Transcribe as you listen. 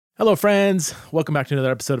Hello, friends. Welcome back to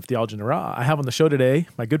another episode of Theology in the Raw. I have on the show today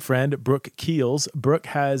my good friend, Brooke Keels. Brooke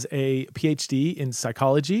has a PhD in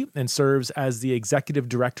psychology and serves as the executive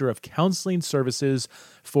director of counseling services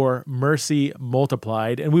for Mercy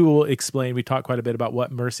Multiplied. And we will explain, we talk quite a bit about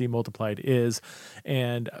what Mercy Multiplied is.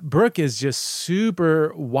 And Brooke is just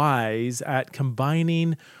super wise at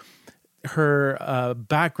combining her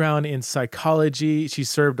background in psychology. She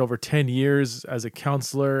served over 10 years as a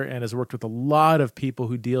counselor and has worked with a lot of people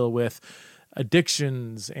who deal with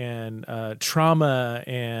addictions and trauma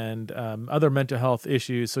and other mental health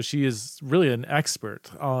issues. So she is really an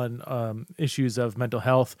expert on issues of mental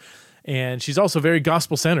health. And she's also very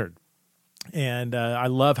gospel-centered. And I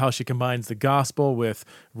love how she combines the gospel with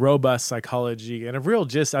robust psychology and a real,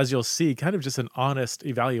 just as you'll see, kind of just an honest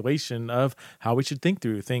evaluation of how we should think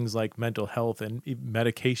through things like mental health and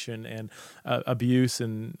medication and abuse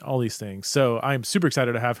and all these things. So I'm super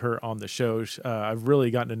excited to have her on the show. I've really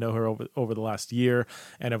gotten to know her over the last year,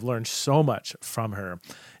 and I've learned so much from her.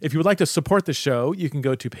 If you would like to support the show, you can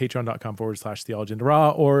go to patreon.com/theology in the raw,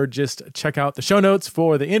 or just check out the show notes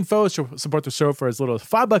for the info. Support the show for as little as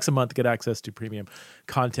 $5 a month to get access to premium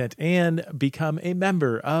content and become a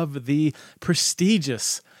member of the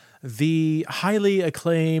prestigious, the highly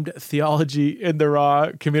acclaimed Theology in the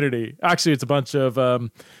Raw community. Actually, it's a bunch of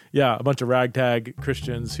ragtag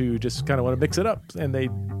Christians who just kind of want to mix it up, and they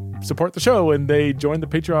support the show and they join the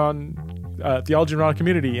Patreon Theology in the Raw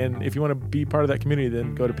community. And if you want to be part of that community,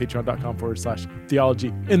 then go to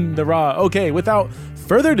patreon.com/theology in the raw. Okay, without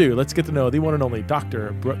further ado, let's get to know the one and only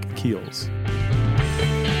Dr. Brooke Keels.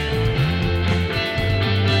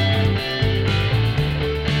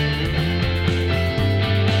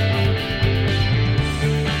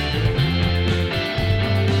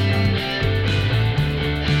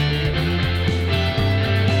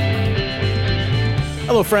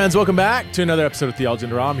 Hello, friends. Welcome back to another episode of Theology in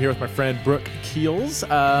the Raw. I'm here with my friend, Brooke Keels.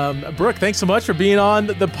 Brooke, thanks so much for being on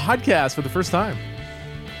the podcast for the first time.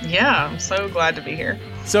 Yeah, I'm so glad to be here.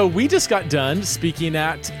 So we just got done speaking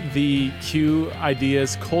at the Q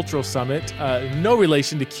Ideas Cultural Summit. No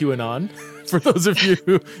relation to QAnon, for those of you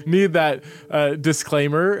who need that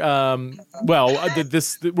disclaimer.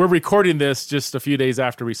 We're recording this just a few days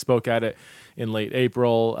after we spoke at it in late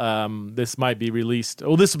April. This might be released.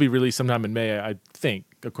 Well, this will be released sometime in May, I think,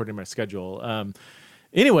 according to my schedule.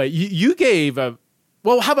 Anyway, you gave a...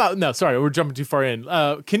 Well, how about... No, sorry, we're jumping too far in.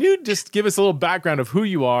 Can you just give us a little background of who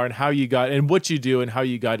you are and how you got... and what you do and how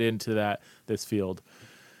you got into this field?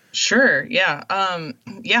 Sure, yeah.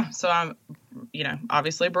 So I'm,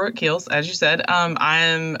 obviously Brooke Keels, as you said.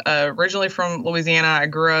 I'm originally from Louisiana. I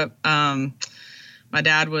grew up... my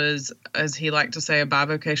dad was, as he liked to say, a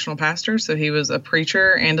bivocational pastor. So he was a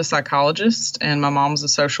preacher and a psychologist, and my mom was a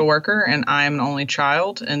social worker, and I am an only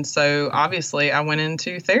child. And so obviously I went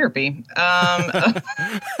into therapy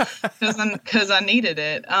because I needed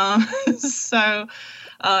it. So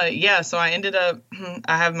I ended up,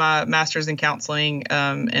 I have my master's in counseling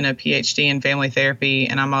and a PhD in family therapy,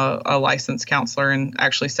 and I'm a licensed counselor in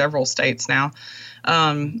actually several states now.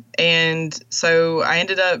 And so I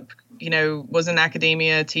ended up, was in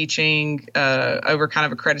academia teaching over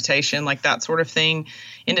kind of accreditation, like that sort of thing.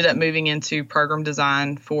 Ended up moving into program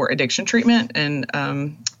design for addiction treatment, and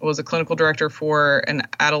was a clinical director for an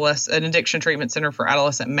addiction treatment center for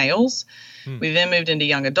adolescent males. We then moved into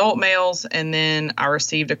young adult males, and then I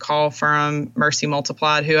received a call from Mercy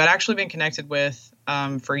Multiplied, who I'd actually been connected with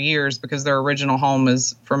for years because their original home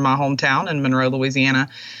is from my hometown in Monroe, Louisiana,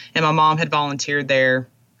 and my mom had volunteered there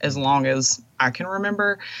as long as I can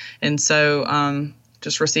remember. And so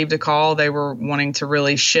just received a call. They were wanting to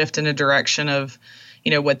really shift in a direction of,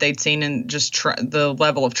 what they'd seen in just the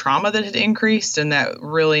level of trauma that had increased, and that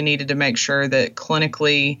really needed to make sure that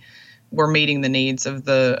clinically we're meeting the needs of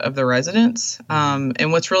the residents.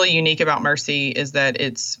 And what's really unique about Mercy is that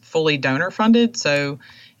it's fully donor funded. So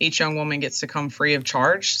each young woman gets to come free of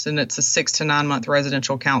charge. And it's a 6 to 9 month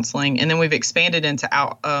residential counseling. And then we've expanded into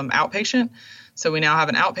outpatient. So we now have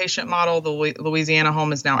an outpatient model. The Louisiana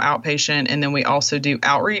home is now outpatient. And then we also do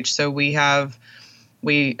outreach. So one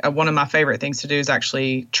of my favorite things to do is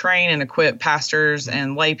actually train and equip pastors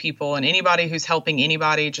and lay people and anybody who's helping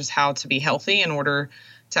anybody just how to be healthy in order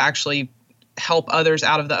to actually help others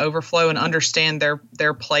out of the overflow and understand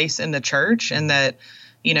their place in the church, and that,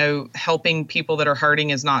 helping people that are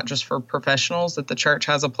hurting is not just for professionals, that the church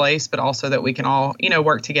has a place, but also that we can all,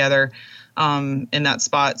 work together in that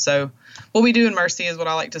spot. So what we do in Mercy is what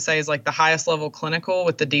I like to say is like the highest level clinical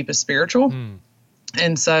with the deepest spiritual.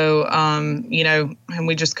 And so, and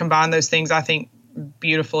we just combine those things, I think,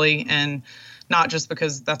 beautifully. And not just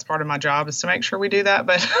because that's part of my job is to make sure we do that,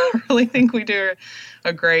 but I really think we do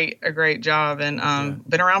a great job, and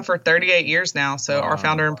been around for 38 years now. So our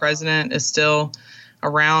founder and president is still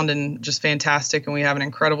around and just fantastic. And we have an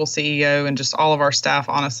incredible CEO and just all of our staff,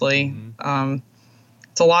 honestly.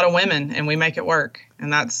 It's a lot of women and we make it work,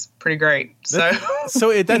 and that's pretty great.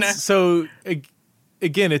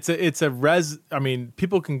 Again, I mean,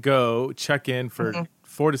 people can go check in for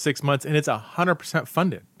 4 to 6 months and it's 100%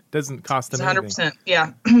 funded. It doesn't cost them anything. 100%.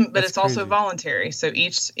 Yeah. But it's also voluntary. So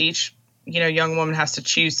each young woman has to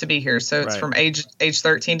choose to be here. So it's from age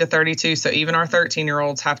 13 to 32. So even our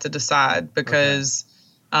 13-year-olds have to decide, because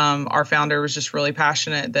our founder was just really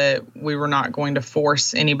passionate that we were not going to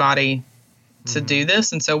force anybody to do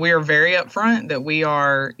this. And so we are very upfront that we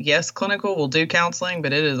are, yes, clinical, we'll do counseling,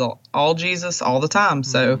 but it is all Jesus all the time.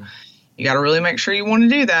 So you got to really make sure you want to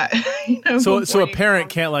do that. So a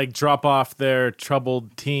parent can't like drop off their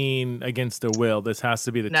troubled teen against their will. This has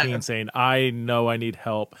to be the teen saying, I know I need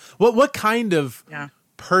help. What kind of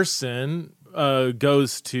person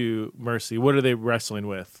goes to Mercy? What are they wrestling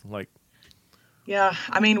with? Like, yeah,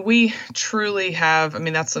 I mean, we truly have, I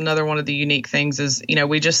mean, that's another one of the unique things is,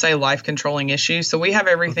 we just say life controlling issues. So we have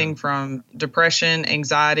everything from depression,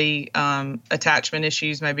 anxiety, attachment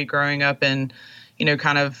issues, maybe growing up in,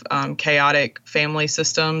 kind of chaotic family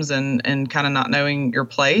systems and kind of not knowing your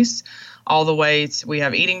place, all the way to, we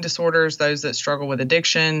have eating disorders, those that struggle with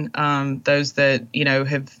addiction, those that,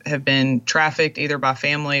 have been trafficked either by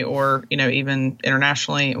family or, even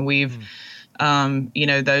internationally. And we've,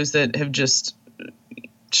 those that have just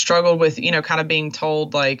struggled with, kind of being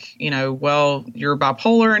told like, well, you're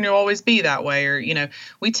bipolar and you'll always be that way. Or,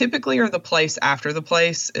 we typically are the place after the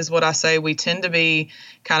place is what I say. We tend to be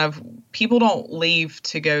kind of, people don't leave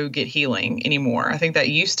to go get healing anymore. I think that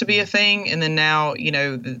used to be a thing. And then now,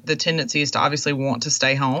 the tendency is to obviously want to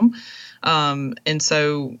stay home. And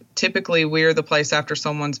so typically we're the place after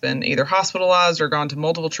someone's been either hospitalized or gone to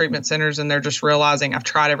multiple treatment centers and they're just realizing I've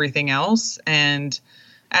tried everything else. And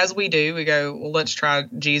as we do, we go, well, let's try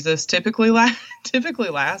Jesus. Typically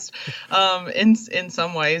last in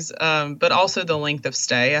some ways, but also the length of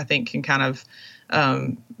stay, I think, can kind of,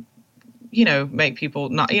 make people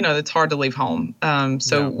not, it's hard to leave home.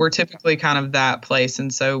 We're typically kind of that place.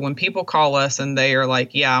 And so when people call us and they are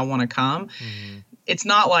like, yeah, I want to come, it's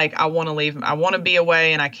not like I want to leave. I want to be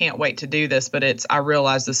away and I can't wait to do this, but I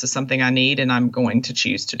realize this is something I need and I'm going to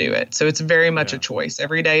choose to do it. So it's very much a choice.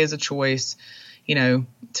 Every day is a choice,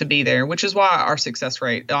 to be there, which is why our success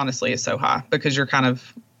rate, honestly, is so high, because you're kind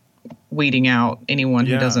of weeding out anyone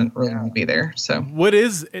who doesn't really want to be there. So what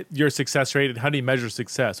is your success rate and how do you measure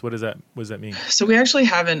success? What does that mean? So we actually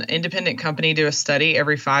have an independent company do a study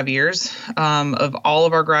every 5 years of all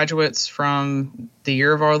of our graduates from the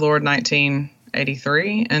year of our Lord,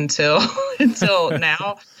 1983 until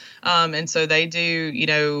now. And so they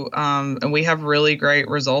do, and we have really great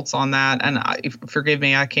results on that. And forgive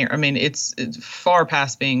me, it's far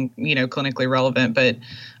past being, clinically relevant, but,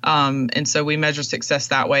 and so we measure success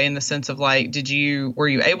that way in the sense of like, were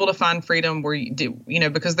you able to find freedom?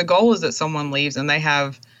 Because the goal is that someone leaves and they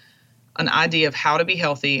have an idea of how to be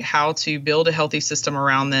healthy, how to build a healthy system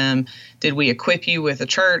around them. Did we equip you with a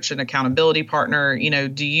church, an accountability partner?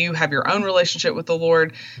 Do you have your own relationship with the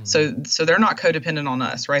Lord? So they're not codependent on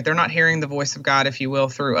us, right? They're not hearing the voice of God, if you will,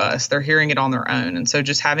 through us. They're hearing it on their own. And so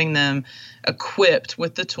just having them equipped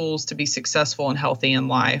with the tools to be successful and healthy in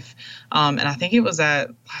life. And I think it was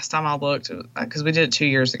last time I looked, because we did it 2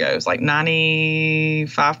 years ago, it was like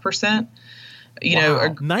 95%,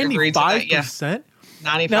 95%?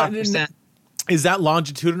 95%. Now, is that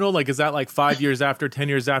longitudinal? Like, is that like 5 years after, 10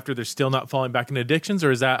 years after, they're still not falling back into addictions? Or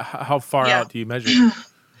is that, how far out do you measure?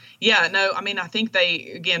 Yeah, no, I mean, I think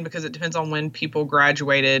because it depends on when people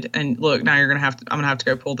graduated. And look, now I'm going to have to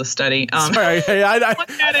go pull the study. Sorry,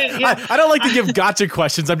 I don't like to give gotcha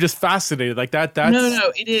questions. I'm just fascinated. Like that's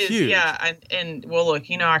No, it is. huge. Yeah. And well, look,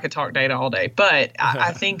 I could talk data all day, but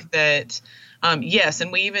I think that, yes.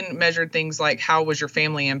 And we even measured things like how was your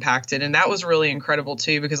family impacted? And that was really incredible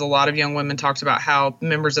too, because a lot of young women talked about how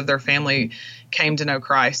members of their family came to know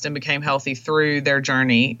Christ and became healthy through their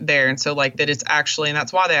journey there. And so like that it's actually, and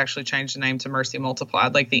that's why they actually changed the name to Mercy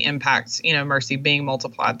Multiplied, like the impacts, mercy being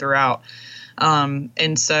multiplied throughout.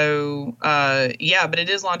 And so, but it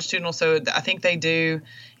is longitudinal. So I think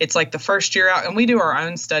it's like the first year out, and we do our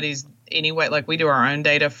own studies anyway, like we do our own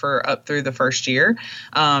data for up through the first year,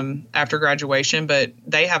 after graduation, but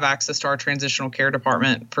they have access to our transitional care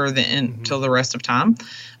department for till the rest of time.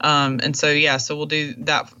 And so, so we'll do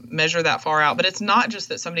that, measure that far out, but it's not just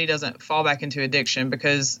that somebody doesn't fall back into addiction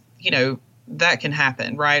because, that can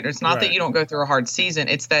happen, right? It's not that you don't go through a hard season.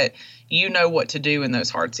 It's that you know what to do in those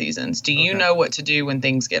hard seasons. Do you know what to do when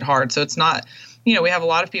things get hard? So it's not, we have a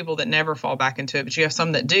lot of people that never fall back into it, but you have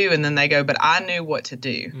some that do, and then they go, but I knew what to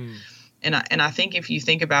do. And I think if you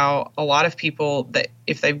think about a lot of people that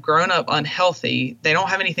if they've grown up unhealthy, they don't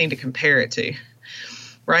have anything to compare it to.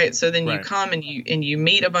 Right. So then you come and you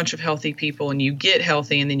meet a bunch of healthy people and you get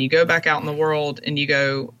healthy, and then you go back out in the world and you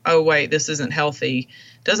go, oh, wait, this isn't healthy.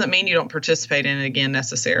 Doesn't mean you don't participate in it again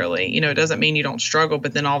necessarily. It doesn't mean you don't struggle.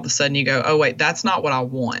 But then all of a sudden you go, oh, wait, that's not what I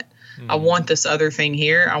want. I want this other thing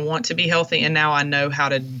here. I want to be healthy. And now I know how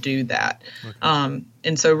to do that. And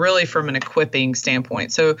so really from an equipping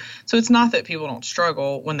standpoint. So it's not that people don't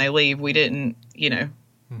struggle when they leave. We didn't,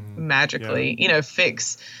 magically,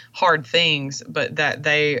 fix hard things, but that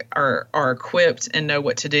they are equipped and know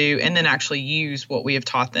what to do, and then actually use what we have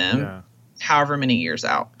taught them however many years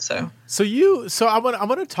out. So I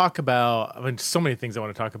want to talk about, so many things I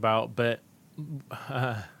want to talk about, but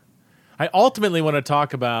I ultimately want to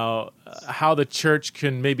talk about how the church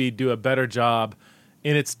can maybe do a better job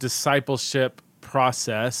in its discipleship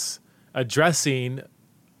process, addressing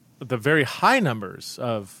the very high numbers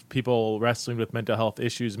of people wrestling with mental health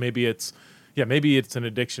issues. Maybe it's an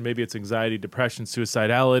addiction, maybe it's anxiety, depression,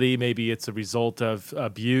 suicidality, maybe it's a result of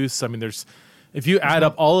abuse. I mean, if you add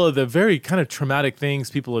up all of the very kind of traumatic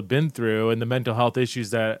things people have been through and the mental health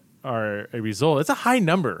issues that are a result, it's a high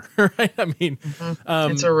number, right? I mean,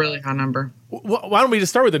 it's a really high number. Why don't we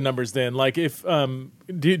just start with the numbers then? Like, if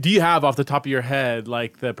do you have off the top of your head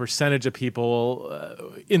like the percentage of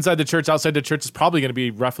people inside the church, outside the church is probably going to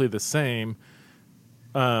be roughly the same.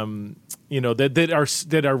 That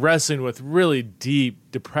are wrestling with really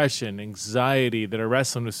deep depression, anxiety, that are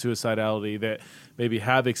wrestling with suicidality, that maybe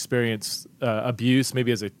have experienced abuse,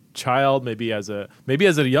 maybe as a child, maybe as a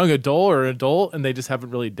young adult or an adult, and they just haven't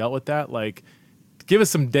really dealt with that. Like, give us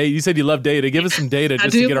some data. You said you love data. Give us some data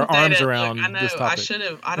just to get our arms around this topic. I should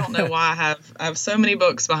have. I don't know why I have so many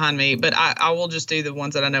books behind me, but I will just do the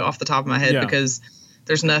ones that I know off the top of my head because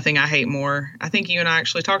there's nothing I hate more. I think you and I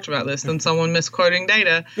actually talked about this than someone misquoting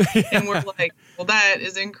data. And we're like, well, that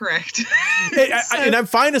is incorrect. And I'm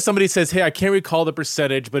fine if somebody says, hey, I can't recall the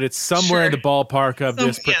percentage, but it's somewhere in the ballpark of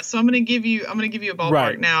this. So I'm going to give you a ballpark.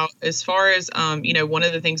 Right. Now, as far as, one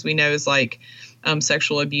of the things we know is like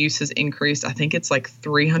sexual abuse has increased. I think it's like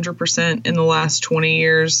 300% in the last 20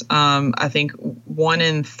 years. I think 1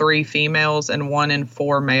 in 3 females and 1 in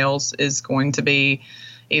 4 males is going to be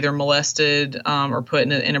either molested or put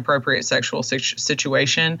in an inappropriate sexual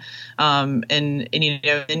situation. And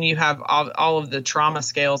then you have all of the trauma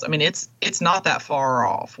scales. I mean, it's not that far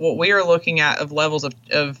off. What we are looking at of levels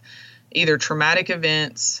of either traumatic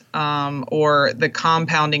events or the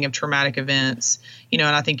compounding of traumatic events, and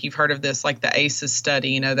I think you've heard of this, like the ACEs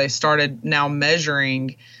study, they started now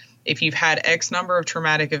measuring if you've had X number of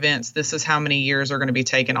traumatic events, this is how many years are going to be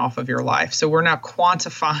taken off of your life. So we're now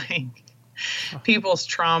quantifying people's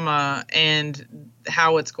trauma and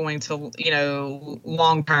how it's going to,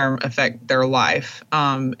 long term affect their life.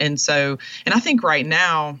 And I think right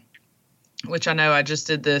now, which I know I just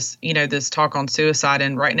did this, this talk on suicide,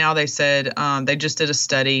 and right now they said they just did a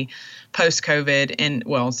study post-COVID, and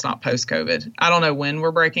well, it's not post-COVID. I don't know when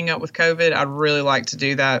we're breaking up with COVID. I'd really like to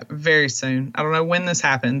do that very soon. I don't know when this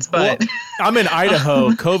happens, but I'm in Idaho.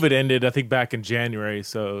 COVID ended, I think, back in January.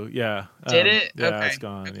 So yeah, did it? Yeah, okay. It's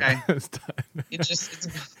gone. Okay, yeah, it's done.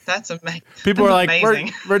 That's amazing. People are like,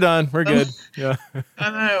 we're done. We're good. Yeah,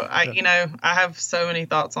 I know. I have so many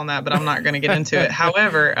thoughts on that, but I'm not going to get into it.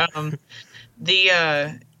 However,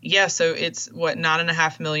 so it's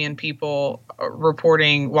 9.5 million people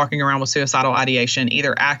reporting walking around with suicidal ideation,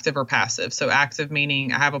 either active or passive. So active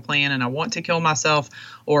meaning I have a plan and I want to kill myself,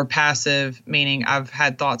 or passive meaning I've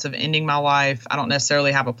had thoughts of ending my life. I don't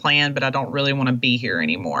necessarily have a plan, but I don't really want to be here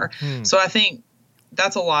anymore. So I think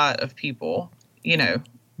that's a lot of people,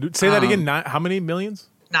 Say that again. How many millions?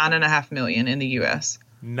 9.5 million in the U.S.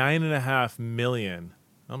 9.5 million.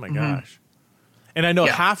 Oh my gosh. And I know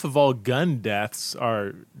half of all gun deaths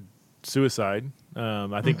are suicide.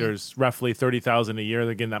 I think there's roughly 30,000 a year.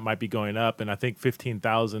 Again, that might be going up, and I think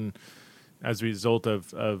 15,000 as a result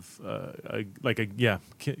of a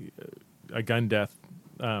gun death.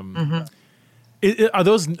 Are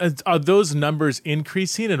those numbers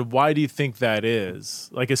increasing, and why do you think that is?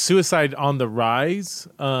 Like, is suicide on the rise?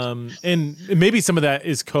 And maybe some of that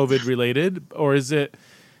is COVID related, or is it?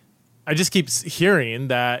 I just keep hearing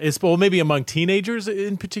that maybe among teenagers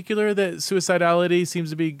in particular that suicidality seems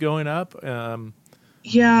to be going up.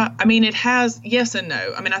 Yeah, I mean, it has yes and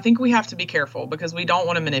no. I mean, I think we have to be careful because we don't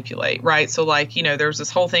want to manipulate, right? So, like, there's this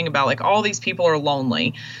whole thing about like all these people are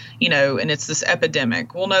lonely, and it's this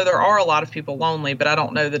epidemic. Well, no, there are a lot of people lonely, but I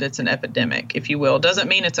don't know that it's an epidemic, if you will. Doesn't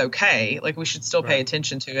mean it's okay. Like, we should still pay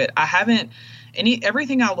attention to it. I haven't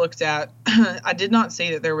everything I looked at, I did not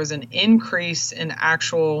see that there was an increase in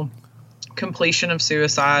actual completion of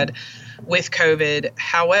suicide with COVID.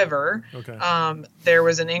 However, there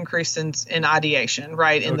was an increase in ideation,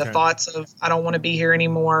 right? In the thoughts of, I don't want to be here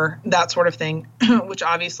anymore, that sort of thing, which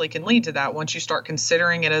obviously can lead to that. Once you start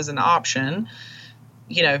considering it as an option,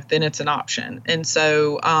 then it's an option. And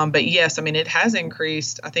so, but yes, I mean, it has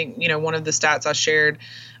increased. I think, one of the stats I shared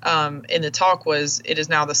in the talk was it is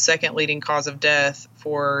now the second leading cause of death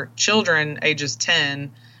for children ages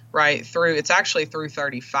 10 right through, it's actually through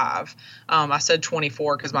 35. I said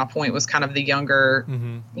 24 because my point was kind of the younger,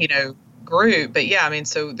 group. But yeah, I mean,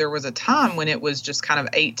 so there was a time when it was just kind of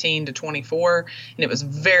 18 to 24, and it was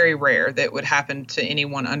very rare that would happen to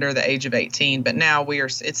anyone under the age of 18. But now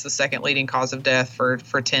it's the second leading cause of death for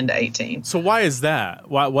 10 to 18. So why is that?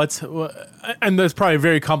 And that's probably a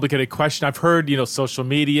very complicated question. I've heard, social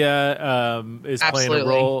media is playing a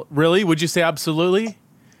role. Really? Would you say absolutely?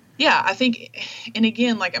 Yeah, I think, and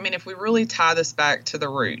again, like, I mean, if we really tie this back to the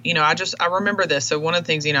root, I remember this. So one of the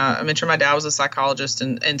things, I mentioned my dad was a psychologist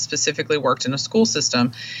and specifically worked in a school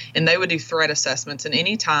system, and they would do threat assessments. And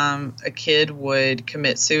anytime a kid would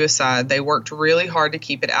commit suicide, they worked really hard to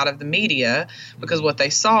keep it out of the media, because what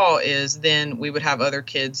they saw is then we would have other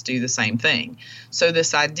kids do the same thing. So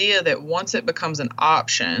this idea that once it becomes an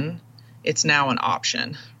option, it's now an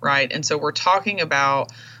option, right? And so we're talking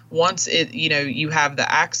about once you have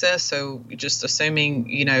the access. So just assuming,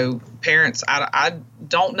 parents, I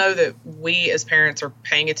don't know that we as parents are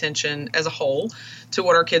paying attention as a whole to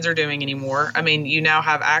what our kids are doing anymore. I mean, you now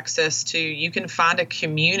have access to, you can find a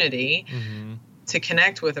community to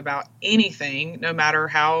connect with about anything, no matter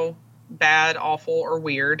how bad, awful, or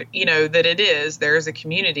weird, that it is, there is a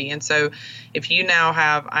community. And so if you now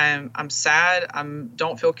have, I'm sad,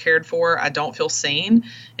 don't feel cared for, I don't feel seen,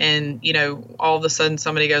 and, all of a sudden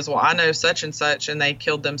somebody goes, well, I know such and such, and they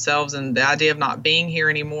killed themselves, and the idea of not being here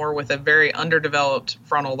anymore with a very underdeveloped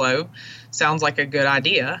frontal lobe sounds like a good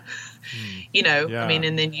idea. I mean,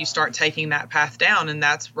 and then you start taking that path down, and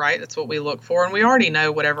that's right. That's what we look for. And we already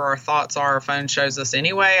know whatever our thoughts are, our phone shows us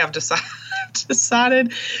anyway. I've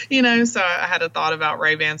decided, so I had a thought about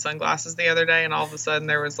Ray-Ban sunglasses the other day, and all of a sudden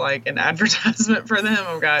there was like an advertisement for them.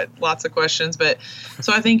 I've got lots of questions, but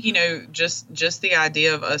so I think, just the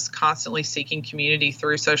idea of us constantly seeking community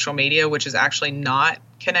through social media, which is actually not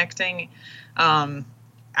connecting,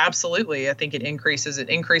 absolutely. I think it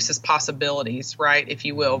increases possibilities, right? If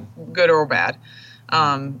you will, good or bad.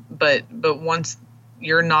 But once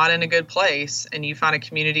you're not in a good place and you find a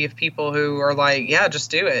community of people who are like, yeah,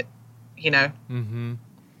 just do it, And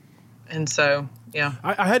so, yeah.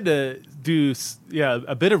 I had to do,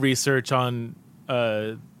 a bit of research on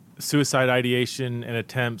suicide ideation and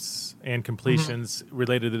attempts and completions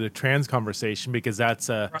related to the trans conversation, because that's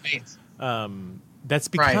that's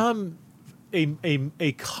become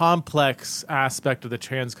a complex aspect of the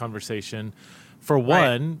trans conversation. For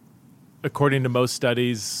one, according to most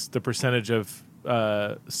studies, the percentage of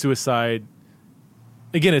suicide,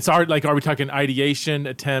 again, it's are we talking ideation,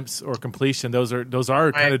 attempts, or completion? Those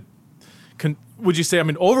are kind of, would you say,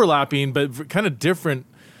 overlapping, but kind of different.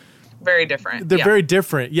 Very different. They're very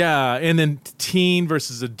different, yeah. And then teen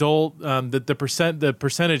versus adult, the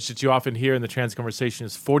percentage that you often hear in the trans conversation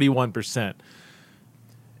is 41%.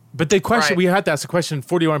 But the question we had to ask the question: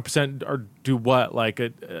 41% or do what? Like,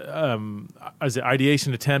 is it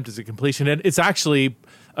ideation, attempt? Is it completion? And it's actually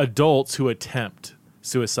adults who attempt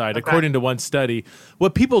suicide, according to one study.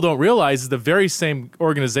 What people don't realize is the very same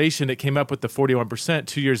organization that came up with the 41%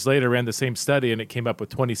 2 years later ran the same study, and it came up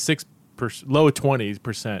with low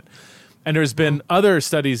 20%. And there's been other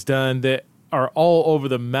studies done that are all over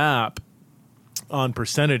the map on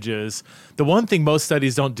percentages. The one thing most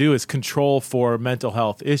studies don't do is control for mental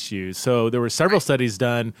health issues. So there were several studies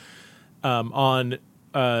done on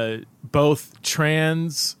both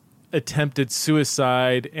trans attempted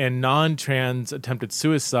suicide and non-trans attempted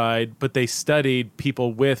suicide, but they studied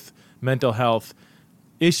people with mental health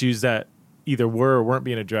issues that either were or weren't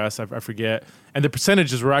being addressed. I forget. And the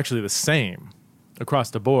percentages were actually the same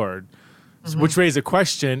across the board. Which raised a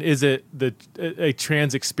question: is it a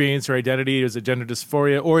trans experience or identity? Is it gender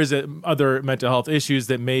dysphoria, or is it other mental health issues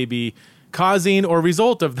that may be causing or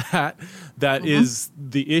result of that? That is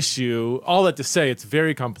the issue. All that to say, it's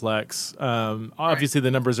very complex. Obviously, the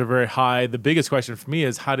numbers are very high. The biggest question for me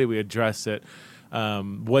is, how do we address it?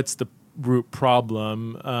 What's the root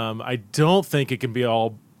problem. I don't think it can be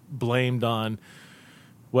all blamed on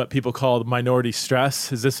what people call minority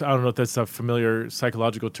stress. I don't know if that's a familiar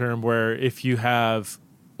psychological term, where if you have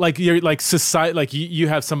society, you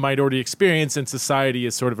have some minority experience and society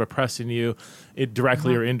is sort of oppressing you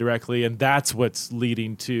directly or indirectly. And that's what's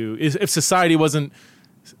leading to, if society wasn't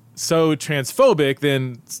so transphobic,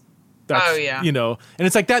 then that's, and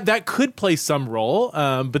it's like that could play some role.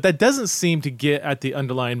 But that doesn't seem to get at the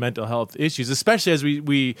underlying mental health issues, especially as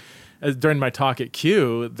we during my talk at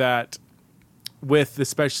Q, that with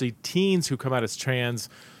especially teens who come out as trans,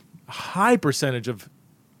 high percentage of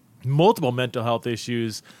multiple mental health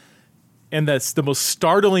issues. And that's the most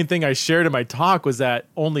startling thing I shared in my talk, was that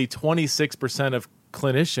only 26% of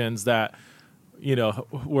clinicians that,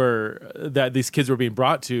 that these kids were being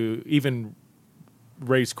brought to even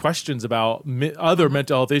raised questions about other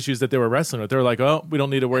mental health issues that they were wrestling with. They were like, oh, we don't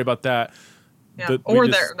need to worry about that. Yeah.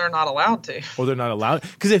 They're not allowed to. Or they're not allowed.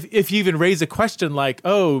 Because if you even raise a question like,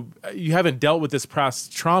 oh, you haven't dealt with this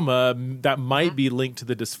past trauma that might be linked to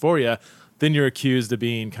the dysphoria, then you're accused of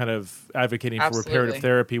being kind of advocating for reparative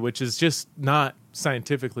therapy, which is just not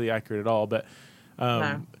scientifically accurate at all. But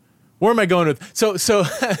no. Where am I going with? So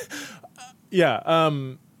yeah.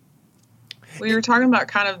 We were talking about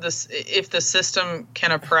kind of this, if the system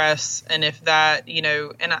can oppress, and if that,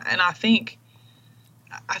 and I think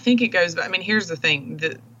it goes back. I mean, here's the thing.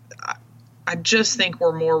 I just think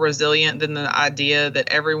we're more resilient than the idea that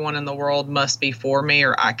everyone in the world must be for me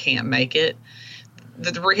or I can't make it.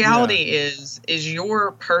 The reality is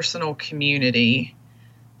your personal community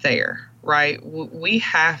there, right? We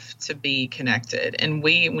have to be connected. And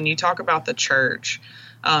when you talk about the church,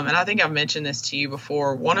 and I think I've mentioned this to you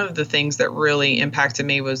before, one of the things that really impacted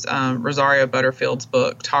me was Rosario Butterfield's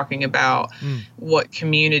book talking about what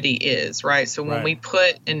community is, right? So when we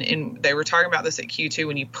put, and they were talking about this at Q2,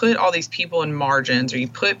 when you put all these people in margins, or you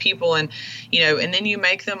put people in, and then you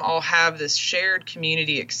make them all have this shared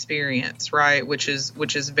community experience, right? Which is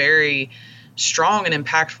very strong and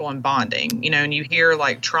impactful in bonding, and you hear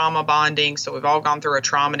like trauma bonding. So we've all gone through a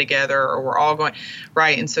trauma together, or we're all going,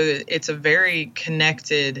 right. And so it's a very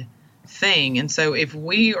connected thing. And so if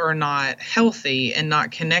we are not healthy and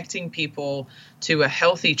not connecting people to a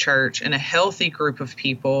healthy church and a healthy group of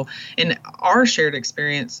people, and our shared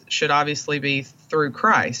experience should obviously be through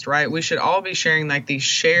Christ, right? We should all be sharing like these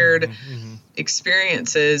shared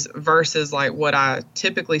experiences versus like what I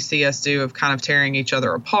typically see us do of kind of tearing each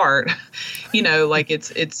other apart. Like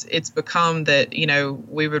it's become that,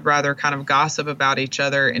 we would rather kind of gossip about each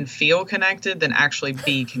other and feel connected than actually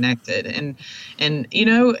be connected.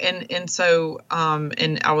 And so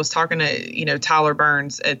I was talking to, Tyler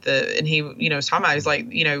Burns and he, was talking about, he's like,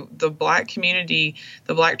 the Black community,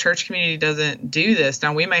 the Black church community doesn't do this.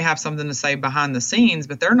 Now we may have something to say behind the scenes,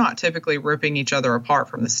 but they're not typically ripping each other apart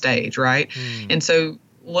from the stage. Right. And so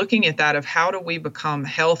looking at that of how do we become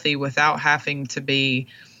healthy without having to be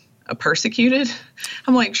persecuted,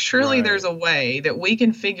 I'm like, surely there's a way that we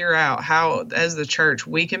can figure out how, as the church,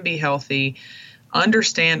 we can be healthy,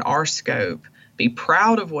 understand our scope, be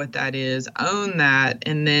proud of what that is, own that,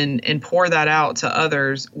 and pour that out to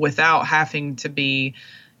others without having to be,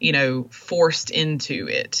 forced into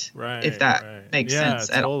it. Right. If that makes sense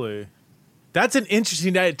at all. That's an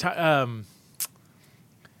interesting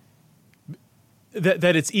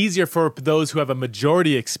that it's easier for those who have a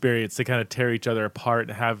majority experience to kind of tear each other apart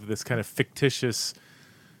and have this kind of fictitious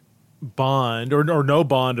bond or no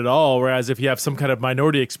bond at all. Whereas if you have some kind of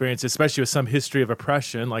minority experience, especially with some history of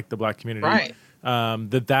oppression, like the Black community,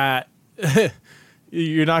 that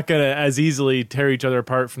you're not going to as easily tear each other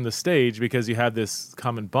apart from the stage because you have this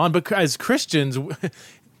common bond. But as Christians,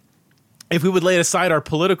 if we would lay aside our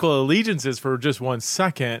political allegiances for just 1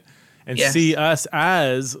 second and see us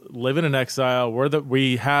as living in exile,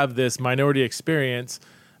 we have this minority experience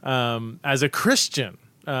as a Christian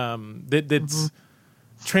that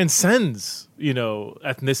transcends,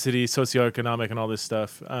 ethnicity, socioeconomic, and all this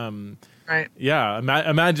stuff. Right. Yeah.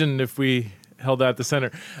 Imagine if we held that at the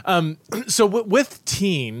center. So with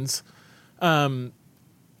teens,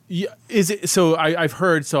 is it so? I've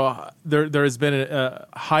heard there has been a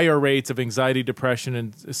higher rates of anxiety, depression,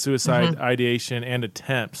 and suicide ideation and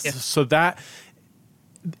attempts. Yes. So that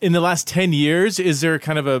in the last 10 years, is there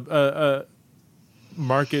kind of a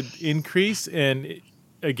market increase? And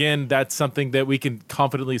again, that's something that we can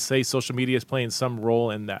confidently say social media is playing some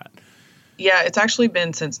role in that. Yeah, it's actually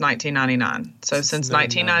been since 1999. So since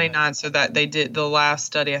 1999, so that they did the last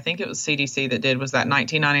study, I think it was CDC that did, was that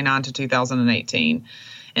 1999 to 2018.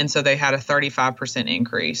 And so they had a 35%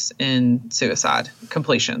 increase in suicide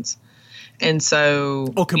completions. And so,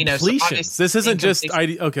 completions. This isn't just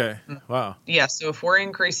okay. Wow. Yeah. So if we're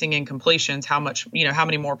increasing in completions, how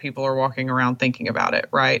many more people are walking around thinking about it,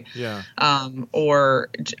 right? Yeah. Or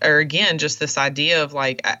again, just this idea of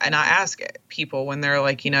like, and I ask people when they're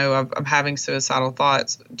like, I'm having suicidal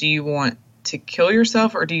thoughts. Do you want to kill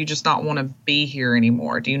yourself, or do you just not want to be here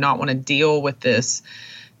anymore? Do you not want to deal with this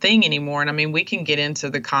thing anymore? And I mean, we can get into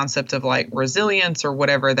the concept of like resilience or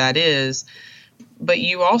whatever that is. But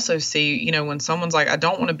you also see, when someone's like, I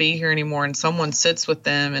don't want to be here anymore, and someone sits with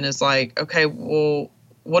them and is like, okay, well,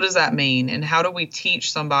 what does that mean? And how do we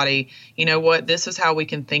teach somebody, this is how we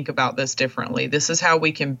can think about this differently. This is how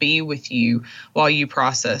we can be with you while you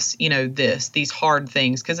process, these hard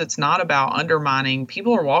things. Because it's not about undermining.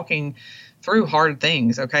 People are walking through hard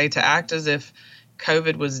things, okay? To act as if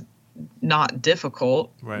COVID was not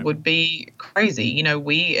difficult would be crazy.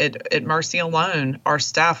 We at Mercy alone, our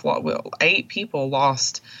staff, 8 people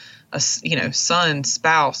lost son,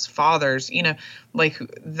 spouse, fathers, like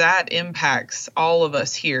that impacts all of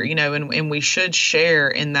us here, and we should share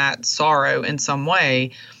in that sorrow in some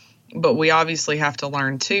way. But we obviously have to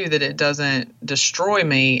learn too that it doesn't destroy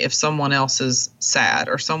me if someone else is sad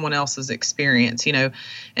or someone else's experience,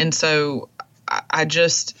 and so I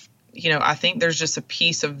just, I think there's just a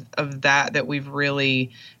piece of that we've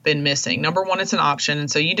really been missing. Number one, it's an option. And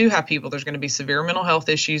so you do have people, there's going to be severe mental health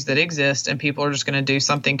issues that exist, and people are just going to do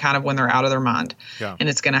something kind of when they're out of their mind. Yeah. And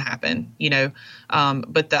it's going to happen,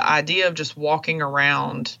 but the idea of just walking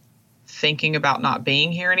around thinking about not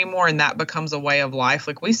being here anymore, and that becomes a way of life.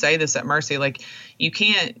 Like we say this at Mercy, like you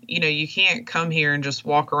can't come here and just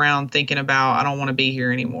walk around thinking about, I don't want to be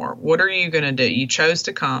here anymore. What are you going to do? You chose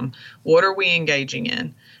to come. What are we engaging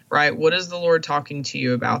in? Right? What is the Lord talking to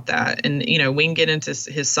you about that? And, we can get into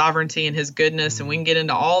his sovereignty and his goodness, and we can get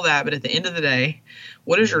into all that. But at the end of the day,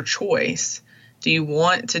 what is your choice? Do you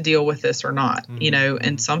want to deal with this or not?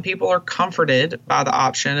 And some people are comforted by the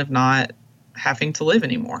option of not having to live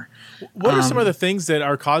anymore. What are some of the things that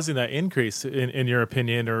are causing that increase in your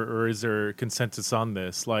opinion, or is there consensus on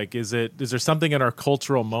this? Like, is there something in our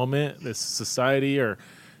cultural moment, this society, or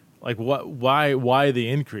like why the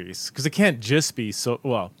increase? Because it can't just be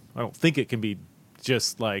I don't think it can be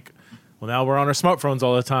just like, well, now we're on our smartphones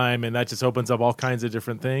all the time, and that just opens up all kinds of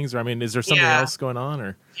different things. Or, I mean, is there something else going on?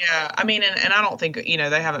 Or yeah, I mean, and I don't think,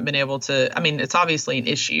 they haven't been able to. I mean, it's obviously an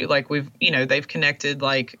issue. Like they've connected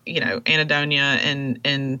like, anhedonia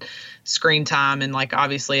and screen time, and like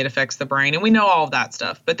obviously it affects the brain, and we know all of that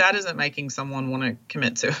stuff. But that isn't making someone want to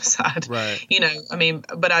commit suicide. Right. I mean,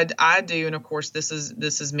 but I do, and of course this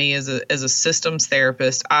is me as a systems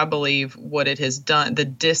therapist. I believe what it has done, the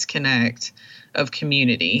disconnect of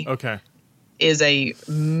community. Okay. Is a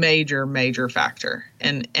major, major factor.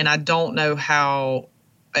 And I don't know how,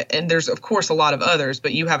 and there's of course a lot of others,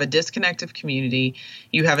 but you have a disconnect of community,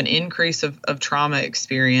 you have an increase of trauma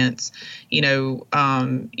experience, you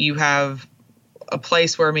have a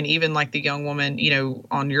place where, I mean, even like the young woman,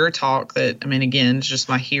 on your talk that, I mean, again, is just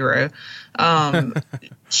my hero.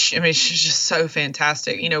 She's just so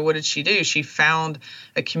fantastic. What did she do? She found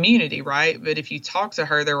a community, right? But if you talk to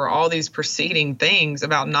her, there were all these preceding things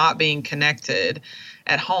about not being connected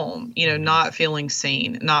at home, not feeling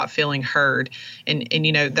seen, not feeling heard. And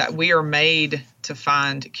that we are made to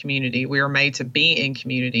find community. We are made to be in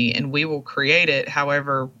community, and we will create it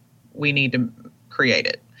however we need to create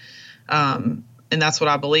it. And that's what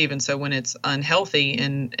I believe. And so when it's unhealthy,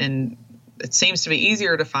 and it seems to be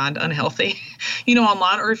easier to find unhealthy,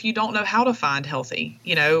 online, or if you don't know how to find healthy,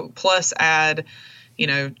 plus add,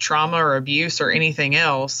 trauma or abuse or anything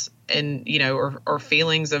else, and, or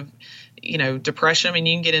feelings of, depression. I mean,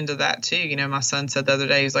 you can get into that too. My son said the other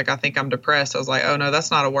day, he's like, I think I'm depressed. I was like, oh no,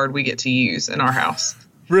 that's not a word we get to use in our house.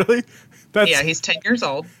 Really? Yeah, he's 10 years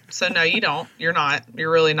old. So no, you don't. You're not.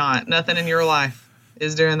 You're really not. Nothing in your life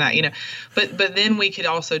is doing that, but then we could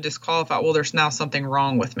also disqualify, well, there's now something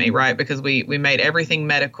wrong with me, right? Because we made everything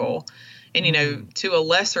medical. And, to a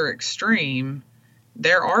lesser extreme,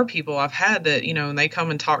 there are people I've had that, and they come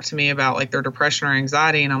and talk to me about like their depression or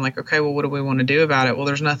anxiety. And I'm like, okay, well, what do we want to do about it? Well,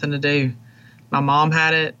 there's nothing to do. My mom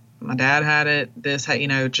had it. My dad had it. This,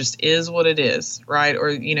 just is what it is. Right. Or,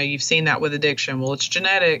 you've seen that with addiction. Well, it's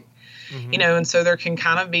genetic, and so there can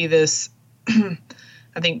kind of be this,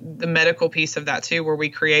 I think the medical piece of that too, where we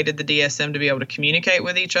created the DSM to be able to communicate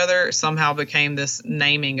with each other, somehow became this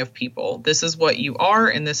naming of people. This is what you are,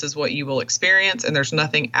 and this is what you will experience, and there's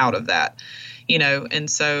nothing out of that, and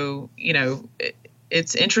so,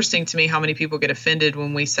 it's interesting to me how many people get offended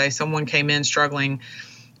when we say someone came in struggling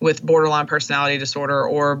with borderline personality disorder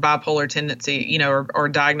or bipolar tendency, or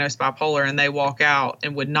diagnosed bipolar, and they walk out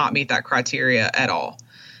and would not meet that criteria at all.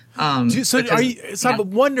 I've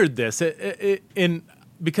wondered this,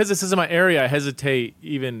 because this isn't my area, I hesitate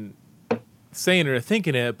even saying it or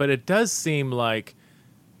thinking it, but it does seem like,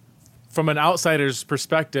 from an outsider's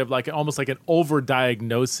perspective, like almost like an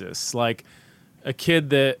overdiagnosis, like a kid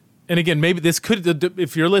that, and again, maybe this could,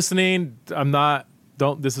 if you're listening,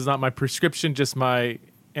 this is not my prescription, just my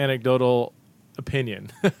anecdotal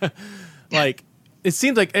opinion. Like, it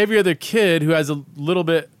seems like every other kid who has a little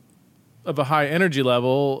bit of a high energy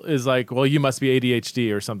level is like, well, you must be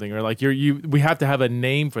ADHD or something, or like we have to have a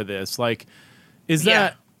name for this. Like, is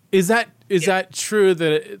that true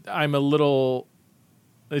that I'm a little,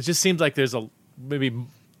 it just seems like there's maybe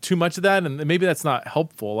too much of that, and maybe that's not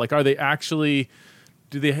helpful. Like, are they actually,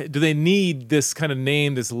 do they need this kind of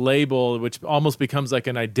name, this label, which almost becomes like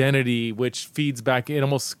an identity, which feeds back, it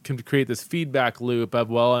almost can create this feedback loop of,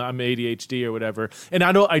 well, I'm ADHD or whatever. And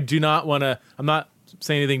I'm not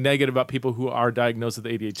saying anything negative about people who are diagnosed with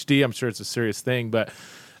ADHD. I'm sure it's a serious thing, but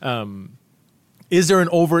is there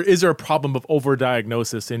a problem of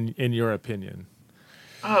overdiagnosis in your opinion?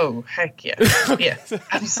 Oh, heck yeah. Yes,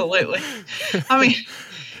 absolutely. I mean,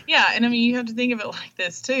 yeah. And I mean, you have to think of it like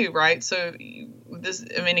this too, right? So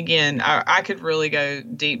again, I could really go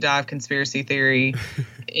deep dive conspiracy theory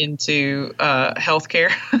into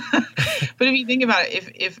healthcare. But if you think about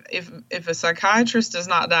it, if a psychiatrist does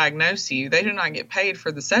not diagnose you, they do not get paid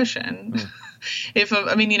for the session. If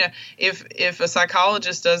a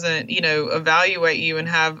psychologist doesn't, evaluate you and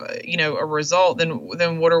have, a result,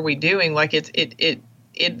 then what are we doing? Like,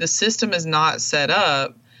 the system is not set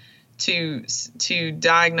up to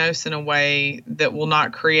diagnose in a way that will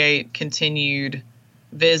not create continued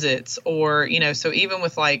visits, or, so even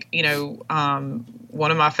with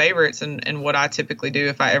one of my favorites and what I typically do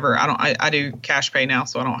if I do cash pay now,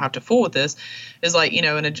 so I don't have to fool with this, is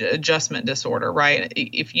an adjustment disorder, right?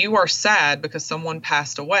 If you are sad because someone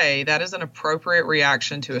passed away, that is an appropriate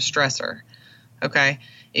reaction to a stressor. Okay.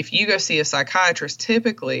 If you go see a psychiatrist,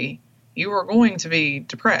 typically you are going to be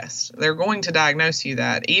depressed. They're going to diagnose you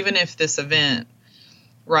that, even if this event,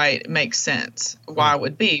 right, makes sense why it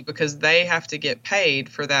would be, because they have to get paid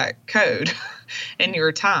for that code and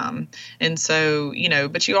your time. And so,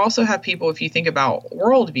 but you also have people, if you think about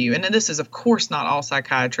worldview, and this is, of course, not all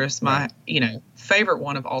psychiatrists. My, favorite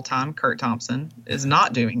one of all time, Kurt Thompson, is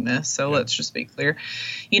not doing this. So let's just be clear,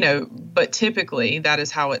 but typically that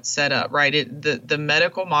is how it's set up, right? The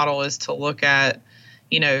medical model is to look at,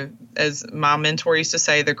 as my mentor used to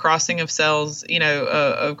say, the crossing of cells,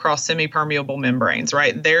 across semi-permeable membranes,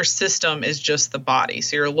 right? Their system is just the body.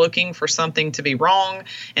 So you're looking for something to be wrong,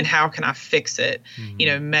 and how can I fix it?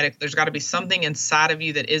 Mm-hmm. There's got to be something inside of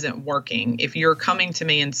you that isn't working. If you're coming to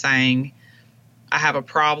me and saying, I have a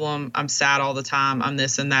problem, I'm sad all the time, I'm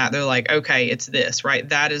this and that, they're like, okay, it's this, right?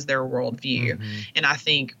 That is their worldview. Mm-hmm. And I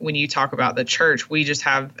think when you talk about the church, we just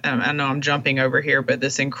have, I know I'm jumping over here, but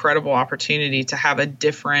this incredible opportunity to have a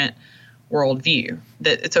different worldview,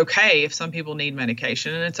 that it's okay if some people need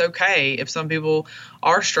medication, and it's okay if some people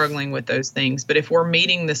are struggling with those things. But if we're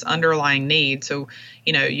meeting this underlying need, so,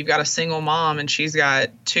 you've got a single mom and she's got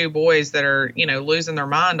two boys that are, losing their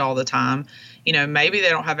mind all the time, maybe they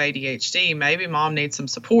don't have ADHD. Maybe mom needs some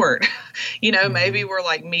support. Mm-hmm. Maybe we're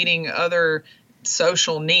like meeting other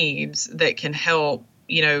social needs that can help,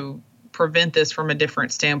 prevent this from a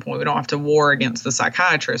different standpoint. We don't have to war against the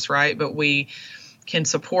psychiatrist, right? But we can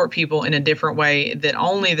support people in a different way that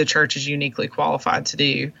only the church is uniquely qualified to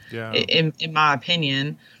do, in my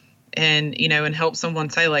opinion. And, and help someone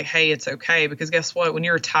say, like, hey, it's okay. Because guess what? When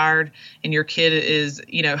you're tired and your kid is,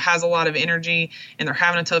 has a lot of energy and they're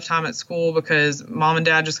having a tough time at school because mom and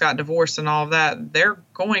dad just got divorced and all of that, they're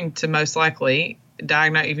going to most likely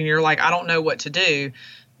diagnose, even you're like, I don't know what to do.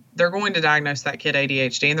 They're going to diagnose that kid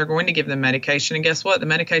ADHD, and they're going to give them medication. And guess what? The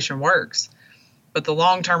medication works, but the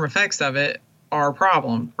long-term effects of it are a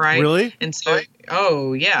problem, right? Really? And so,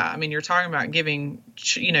 oh yeah, I mean, you're talking about giving,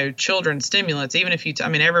 children stimulants, even if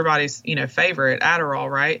everybody's, favorite Adderall,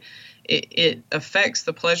 right? It affects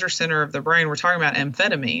the pleasure center of the brain. We're talking about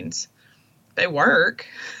amphetamines. They work.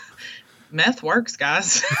 Meth works,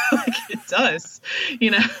 guys. Like, it does,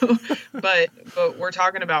 but we're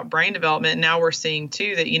talking about brain development. Now we're seeing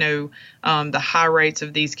too that, the high rates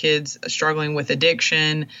of these kids struggling with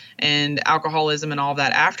addiction and alcoholism and all of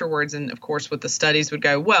that afterwards. And of course, what the studies would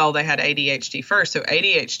go, well, they had ADHD first. So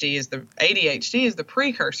ADHD is the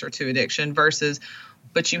precursor to addiction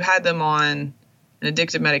but you had them on an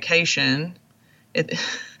addictive medication.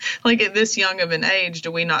 Like, at this young of an age,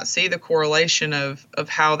 do we not see the correlation of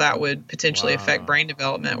how that would potentially affect brain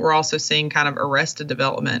development? We're also seeing kind of arrested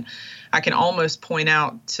development. I can almost point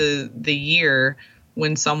out to the year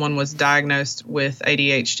when someone was diagnosed with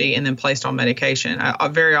ADHD and then placed on medication. I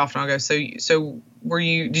very often I'll go, so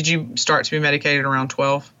did you start to be medicated around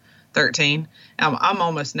 12, 13? I'm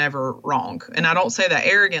almost never wrong. And I don't say that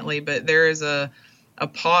arrogantly, but there is a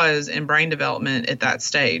pause in brain development at that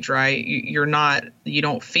stage, right? You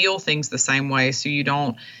don't feel things the same way. So you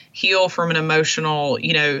don't heal from an emotional,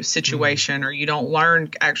 situation, or you don't learn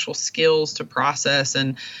actual skills to process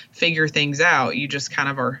and figure things out. You just kind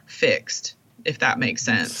of are fixed, if that makes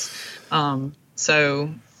sense.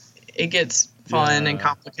 So it gets fun and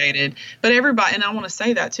complicated, but everybody, and I want to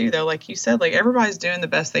say that too, though, like you said, like everybody's doing the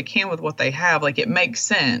best they can with what they have. Like it makes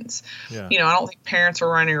sense. I don't think parents are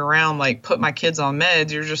running around like, put my kids on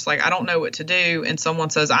meds. You're just like, I don't know what to do. And someone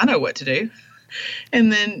says, I know what to do.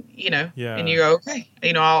 And then, and you go, okay,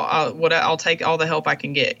 I'll take all the help I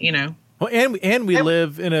can get, Well, and we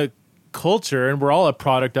live in a culture, and we're all a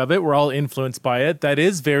product of it. We're all influenced by it. That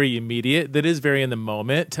is very immediate. That is very in the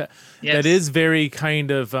moment. That is very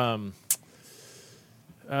kind of,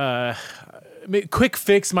 quick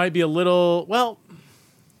fix might be a little, well,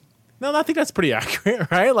 no, I think that's pretty accurate,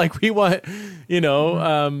 right? Like we want, we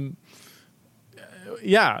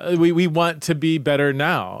want to be better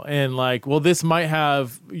now. And like, well, this might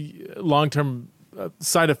have long-term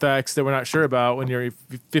side effects that we're not sure about when you're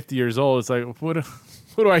 50 years old. It's like, what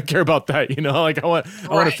do I care about that? Like I want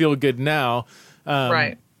to feel good now.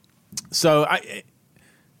 Right. So I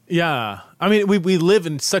mean, we live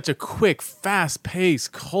in such a quick,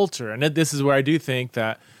 fast-paced culture, and this is where I do think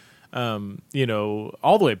that,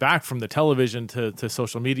 all the way back from the television to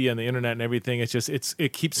social media and the internet and everything,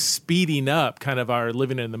 it keeps speeding up kind of our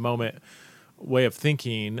living in the moment way of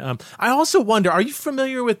thinking. I also wonder, are you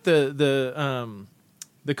familiar with the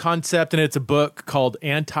concept? And it's a book called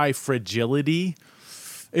Anti-Fragility.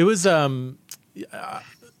 It was a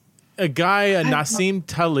guy, Nassim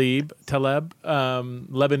Taleb,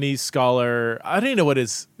 Lebanese scholar. I don't even know what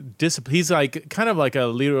his discipline. He's like kind of like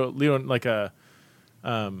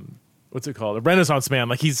what's it called? A Renaissance man.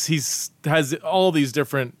 Like he's has all these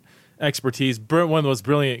different expertise. One of those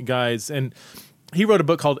brilliant guys, and he wrote a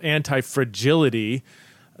book called Anti-Fragility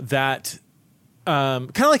that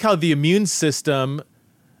kind of like how the immune system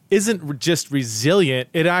isn't just resilient.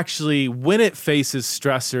 It actually, when it faces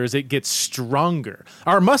stressors, it gets stronger.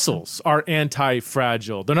 Our muscles are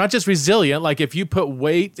anti-fragile. They're not just resilient. Like if you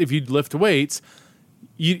lift weights,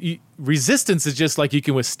 resistance is just like you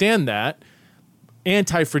can withstand that.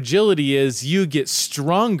 Anti-fragility is you get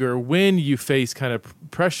stronger when you face kind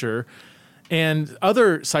of pressure. And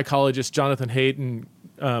other psychologists, Jonathan Haidt and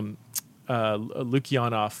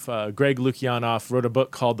Greg Lukianoff wrote a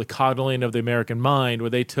book called The Coddling of the American Mind,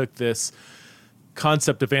 where they took this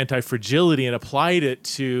concept of anti-fragility and applied it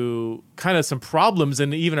to kind of some problems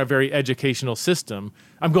in even a very educational system.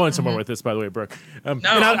 I'm going somewhere with this, by the way, Brooke. And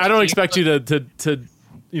I don't expect you to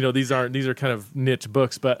these are kind of niche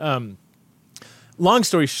books, but long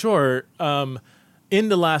story short, in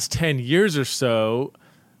the last 10 years or so,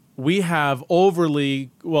 we have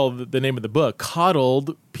the name of the book,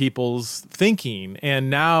 coddled people's thinking.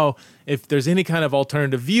 And now if there's any kind of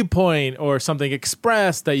alternative viewpoint or something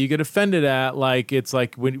expressed that you get offended at, like it's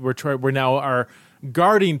like we're now are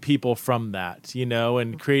guarding people from that,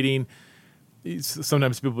 and creating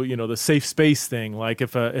sometimes people, the safe space thing. Like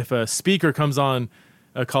if a speaker comes on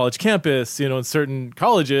a college campus, in certain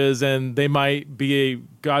colleges, and they might be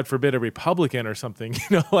God forbid, a Republican or something,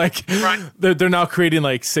 like they're now creating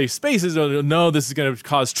like safe spaces. No, this is going to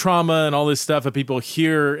cause trauma and all this stuff. If people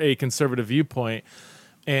hear a conservative viewpoint,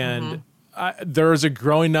 and there's a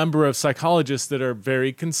growing number of psychologists that are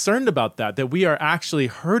very concerned about that we are actually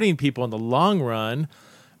hurting people in the long run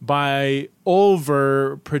by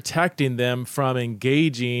over protecting them from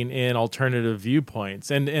engaging in alternative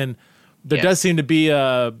viewpoints. And there does seem to be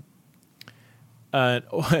an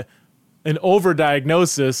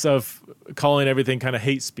overdiagnosis of calling everything kind of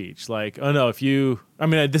hate speech. Like, oh no,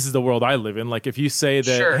 this is the world I live in. Like if you say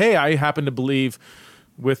that, hey, I happen to believe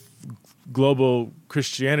with global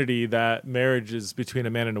Christianity that marriage is between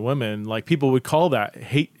a man and a woman, like people would call that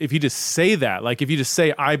hate. If you just say that, like if you just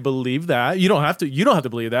say, I believe that, you don't have to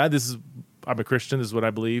believe that. I'm a Christian. This is what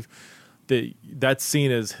I believe. That's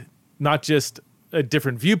seen as not just a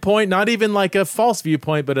different viewpoint, not even like a false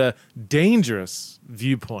viewpoint, but a dangerous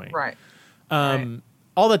viewpoint. Right.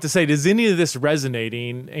 All that to say, does any of this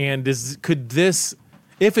resonating? And could this,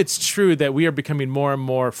 if it's true that we are becoming more and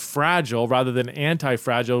more fragile rather than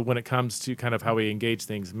anti-fragile when it comes to kind of how we engage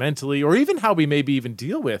things mentally, or even how we maybe even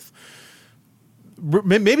deal with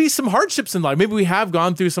maybe some hardships in life. Maybe we have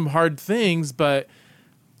gone through some hard things, but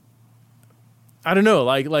I don't know,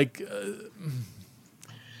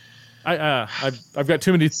 I've got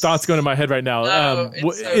too many thoughts going in my head right now.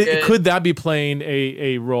 Could that be playing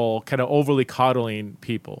a role, kind of overly coddling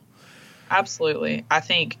people? Absolutely. I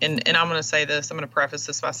think, and I'm going to say this, I'm going to preface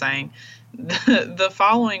this by saying the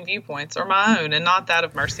following viewpoints are my own and not that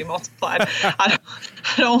of Mercy Multiplied. I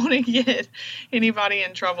don't want to get anybody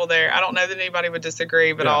in trouble there. I don't know that anybody would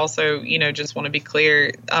disagree, but I also, just want to be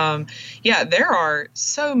clear. There are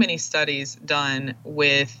so many studies done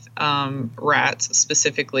with rats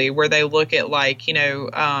specifically where they look at and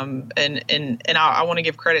I want to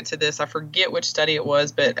give credit to this. I forget which study it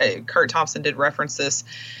was, but Kurt Thompson did reference this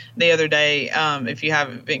the other day. If you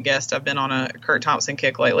haven't been guessed, I've been on a Kurt Thompson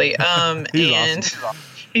kick lately. He's and awesome.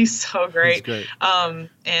 He's so great. He's great.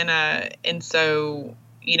 And so,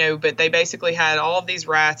 but they basically had all of these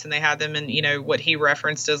rats and they had them in, what he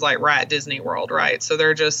referenced as like Rat Disney World, right? So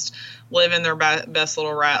they're just living their best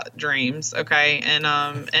little rat dreams. Okay. And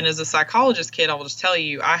as a psychologist kid, I will just tell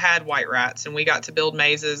you, I had white rats and we got to build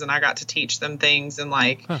mazes and I got to teach them things. And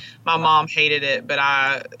my mom hated it, but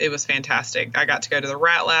it was fantastic. I got to go to the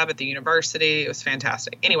rat lab at the university. It was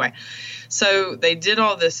fantastic. Anyway, so they did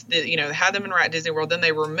all this, had them in Rat Disney World. Then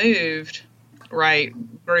they removed,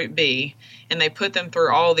 Group B, and they put them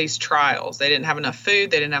through all these trials. They didn't have enough food.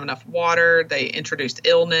 They didn't have enough water. They introduced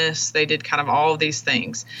illness. They did kind of all of these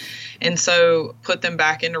things. And so put them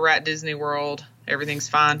back into Rat Disney World. Everything's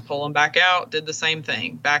fine. Pull them back out. Did the same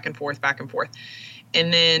thing. Back and forth, back and forth.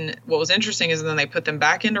 And then what was interesting is then they put them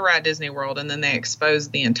back into Rat Disney World, and then they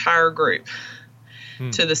exposed the entire group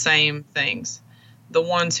to the same things. The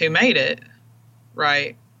ones who made it,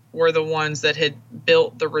 were the ones that had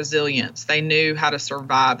built the resilience. They knew how to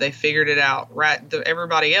survive. They figured it out.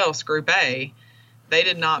 Everybody else, Group A, they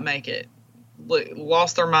did not make it.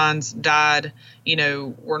 Lost their minds, died,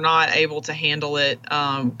 were not able to handle it,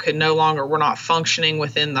 were not functioning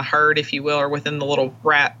within the herd, if you will, or within the little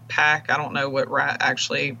rat pack. I don't know what rat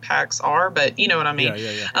actually packs are, but you know what I mean?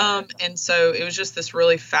 Yeah. And so it was just this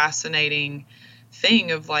really fascinating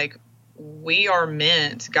thing of we are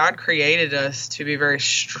meant, God created us to be very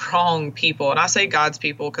strong people. And I say God's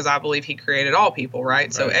people because I believe he created all people,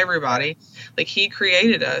 right? So everybody, he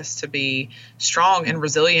created us to be strong and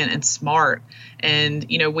resilient and smart. And,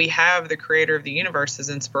 we have the creator of the universe as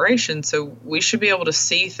inspiration. So we should be able to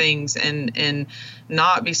see things and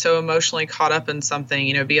not be so emotionally caught up in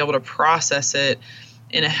something, be able to process it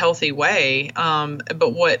in a healthy way.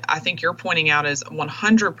 But what I think you're pointing out is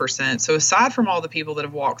 100%. So aside from all the people that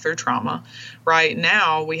have walked through trauma, right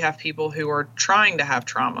now we have people who are trying to have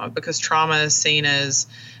trauma because trauma is seen as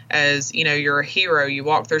you're a hero. You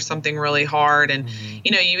walk through something really hard. And,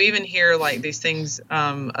 you even hear these things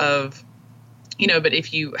but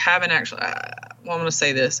if you haven't actually, I'm going to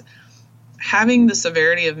say this. Having the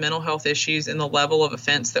severity of mental health issues and the level of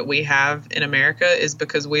offense that we have in America is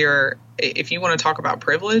because we are, if you want to talk about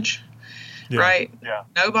privilege, right? Yeah.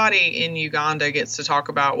 Nobody in Uganda gets to talk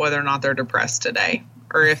about whether or not they're depressed today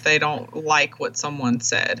or if they don't like what someone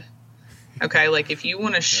said. Okay. If you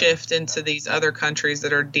want to shift into these other countries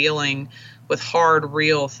that are dealing with hard,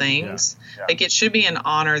 real things, it should be an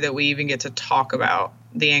honor that we even get to talk about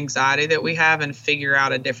the anxiety that we have and figure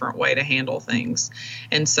out a different way to handle things.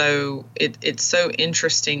 And so it's so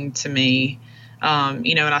interesting to me,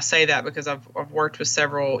 and I say that because I've worked with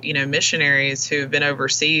several, missionaries who have been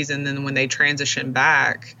overseas. And then when they transition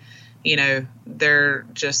back, they're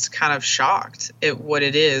just kind of shocked at what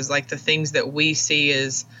it is. The things that we see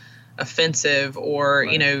as offensive or,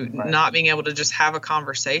 not being able to just have a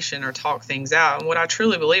conversation or talk things out. And what I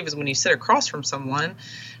truly believe is when you sit across from someone,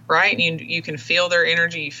 right, and you can feel their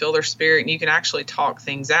energy, you feel their spirit, and you can actually talk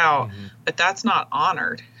things out, but that's not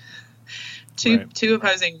honored. Two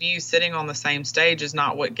opposing views sitting on the same stage is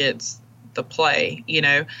not what gets the play,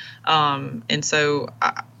 and so,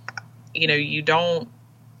 you don't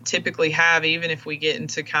typically have, even if we get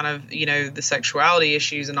into kind of, the sexuality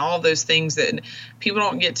issues and all of those things that people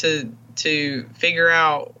don't get to figure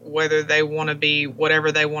out whether they want to be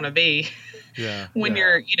whatever they want to be. When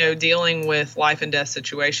you're, dealing with life and death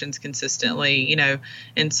situations consistently,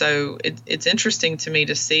 and so it's interesting to me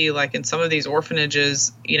to see in some of these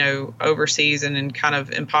orphanages, overseas and in kind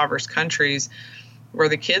of impoverished countries where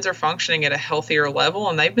the kids are functioning at a healthier level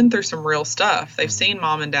and they've been through some real stuff. They've seen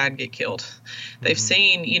mom and dad get killed. They've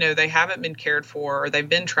seen, they haven't been cared for or they've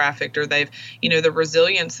been trafficked or they've, the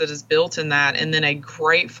resilience that is built in that and then a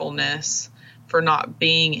gratefulness for not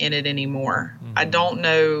being in it anymore. I don't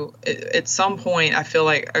know. At some point, I feel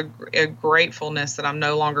like a gratefulness that I'm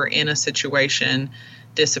no longer in a situation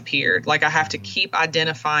disappeared. I have to keep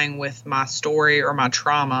identifying with my story or my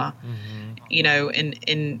trauma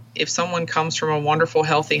and if someone comes from a wonderful,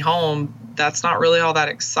 healthy home, that's not really all that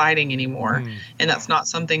exciting anymore. And that's not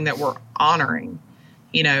something that we're honoring,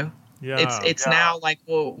 It's now like,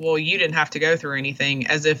 well, you didn't have to go through anything,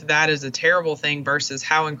 as if that is a terrible thing versus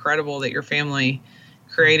how incredible that your family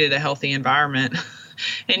created a healthy environment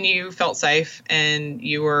and you felt safe and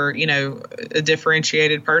you were, a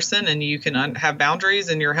differentiated person and you can have boundaries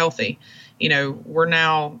and you're healthy.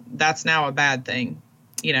 That's now a bad thing.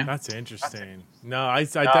 That's interesting. No, I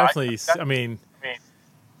definitely, I mean,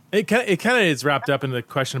 it kind of is wrapped up in the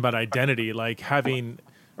question about identity, like having,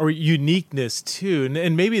 or uniqueness too.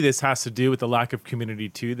 And maybe this has to do with the lack of community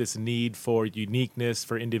too, this need for uniqueness,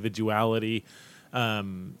 for individuality.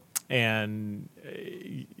 And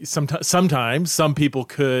sometimes some people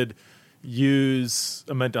could use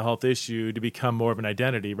a mental health issue to become more of an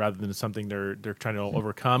identity rather than something they're trying to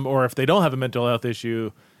overcome. Or if they don't have a mental health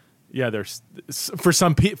issue, there's, for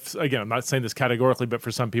some people, again, I'm not saying this categorically, but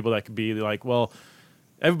for some people that could be like, well,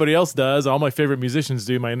 everybody else does. All my favorite musicians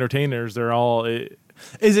do. My entertainers, they're all.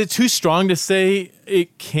 Is it too strong to say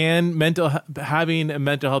it can having a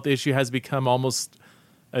mental health issue has become almost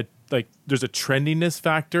there's a trendiness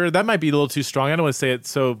factor? That might be a little too strong. I don't want to say it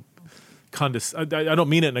so I don't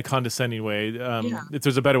mean it in a condescending way. If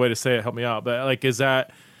there's a better way to say it, help me out. But is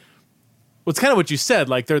that? Well, it's kind of what you said.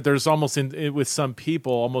 Like there's almost with some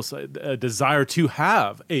people almost a desire to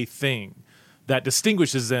have a thing that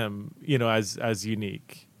distinguishes them, as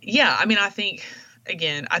unique. Yeah, I mean, I think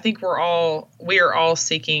we are all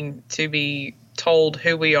seeking to be told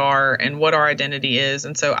who we are and what our identity is,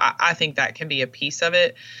 and so I think that can be a piece of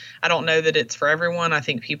it. I don't know that it's for everyone. I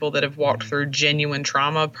think people that have walked through genuine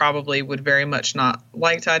trauma probably would very much not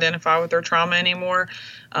like to identify with their trauma anymore.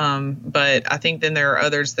 But I think then there are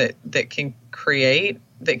others that can create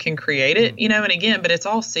it, and again, but it's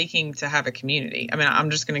all seeking to have a community. I mean,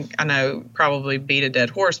 I'm just going to, I know probably beat a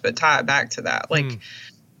dead horse, but tie it back to that.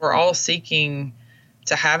 We're all seeking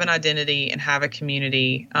to have an identity and have a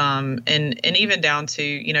community, and even down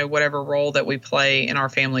to, whatever role that we play in our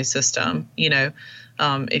family system,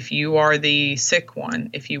 if you are the sick one,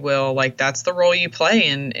 if you will, that's the role you play.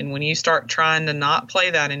 And when you start trying to not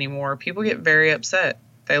play that anymore, people get very upset.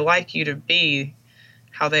 They like you to be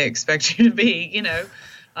how they expect you to be,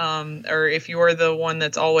 or if you're the one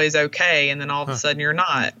that's always okay and then all of a sudden you're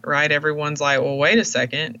not, right? Everyone's like, well, wait a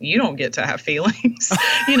second, you don't get to have feelings,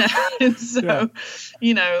 and so, I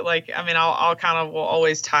mean, I'll kind of will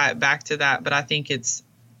always tie it back to that, but I think it's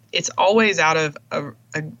always out of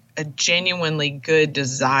a genuinely good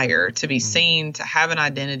desire to be seen, to have an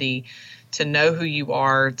identity, to know who you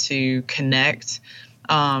are, to connect.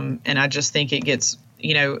 And I just think it gets,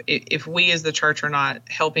 if we as the church are not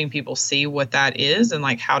helping people see what that is and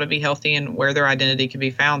how to be healthy and where their identity can be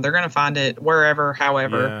found, they're going to find it wherever,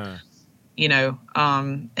 however,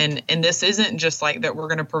 and this isn't just that we're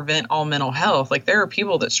going to prevent all mental health. There are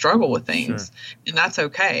people that struggle with things, and that's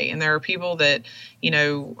okay. And there are people that,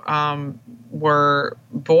 were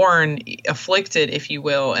born afflicted, if you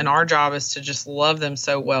will. And our job is to just love them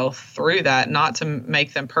so well through that, not to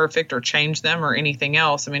make them perfect or change them or anything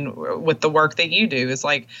else. I mean, with the work that you do, is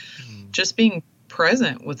just being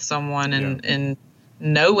present with someone and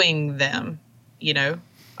knowing them,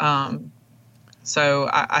 So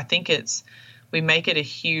I think we make it a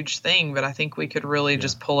huge thing, but I think we could really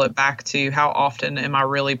just pull it back to how often am I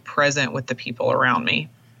really present with the people around me?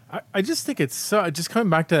 I just think it's just coming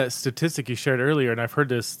back to that statistic you shared earlier, and I've heard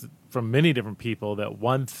this from many different people, that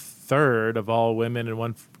 1/3 of all women and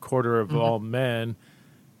 1/4 of all men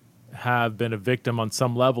have been a victim on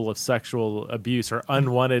some level of sexual abuse or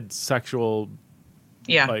unwanted sexual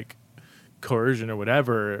coercion or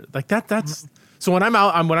whatever. That's so when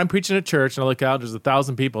I'm preaching at church and I look out, there's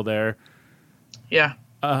 1,000 people there. Yeah.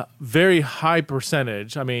 Very high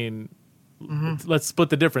percentage. I mean, let's split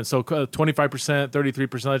the difference. So 25%,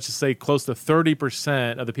 33%, let's just say close to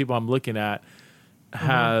 30% of the people I'm looking at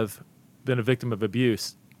have been a victim of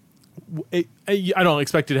abuse. I don't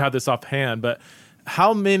expect you to have this offhand, but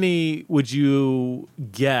how many would you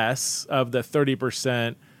guess of the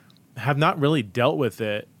 30% have not really dealt with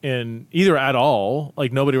it in either at all,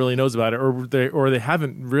 nobody really knows about it, or they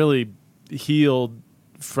haven't really healed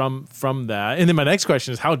from that? And then my next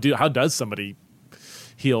question is, how does somebody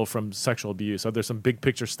heal from sexual abuse? Are there some big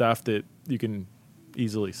picture stuff that you can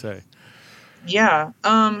easily say? Yeah.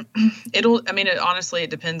 Honestly, it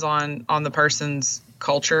depends on the person's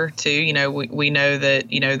culture too. We know that,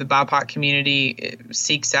 the BIPOC community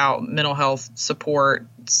seeks out mental health support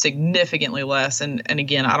significantly less. And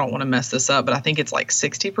again, I don't want to mess this up, but I think it's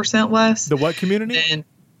 60% less. The what community?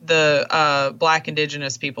 the Black,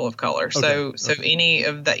 Indigenous, people of color. Okay. So any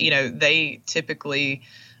of that, they typically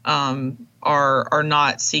are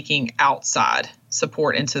not seeking outside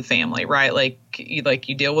support into the family, right? Like you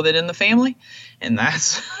deal with it in the family, and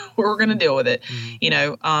that's where we're going to deal with it,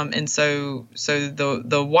 and so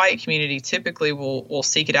the white community typically will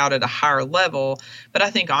seek it out at a higher level. But I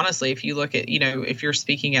think honestly, if you look at, if you're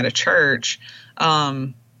speaking at a church,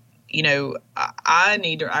 I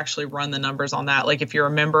need to actually run the numbers on that. Like if you're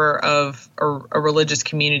a member of a religious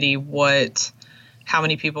community, how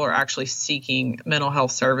many people are actually seeking mental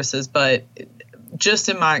health services. But just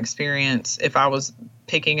in my experience, if I was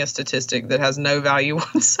picking a statistic that has no value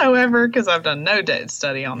whatsoever, because I've done no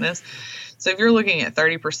study on this. So if you're looking at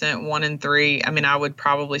 30%, 1 in 3, I mean, I would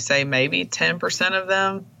probably say maybe 10% of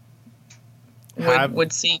them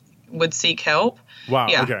would seek help. Wow.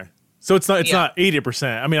 Yeah. Okay. So it's not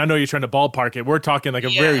 80%. I mean, I know you're trying to ballpark it. We're talking like a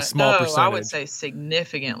very small percentage. I would say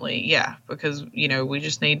significantly, because we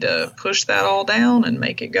just need to push that all down and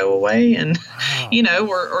make it go away, and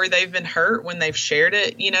or they've been hurt when they've shared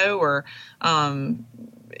it, or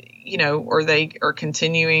or they are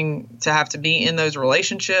continuing to have to be in those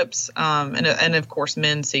relationships, and of course,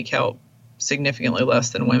 men seek help significantly less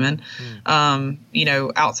than women,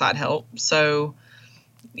 outside help. So,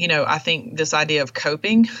 I think this idea of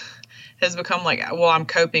coping has become like, well, I'm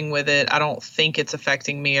coping with it. I don't think it's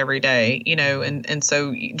affecting me every day, and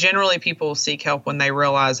so generally people seek help when they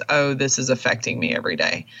realize, oh, this is affecting me every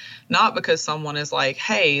day. Not because someone is like,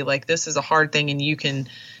 hey, like this is a hard thing and you can,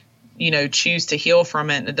 choose to heal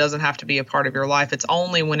from it and it doesn't have to be a part of your life. It's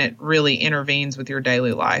only when it really intervenes with your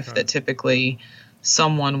daily life that typically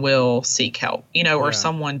someone will seek help, or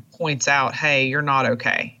someone points out, hey, you're not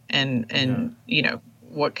okay. And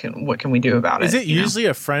what can we do about it? Is it usually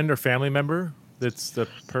a friend or family member that's the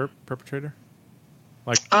perpetrator?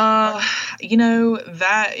 Like,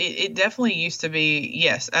 that it definitely used to be.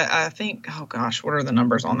 Yes. I think, oh gosh, what are the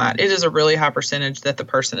numbers on that? It is a really high percentage that the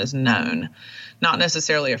person is known, not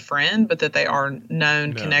necessarily a friend, but that they are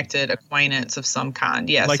known, connected, acquaintance of some kind.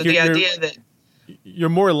 Yes. Like so the idea that you're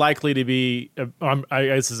more likely to be,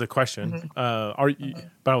 this is a question, but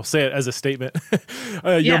I'll say it as a statement.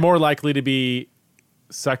 You're more likely to be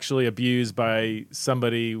sexually abused by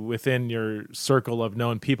somebody within your circle of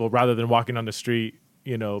known people rather than walking on the street,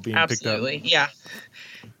 being picked up. Absolutely. Yeah.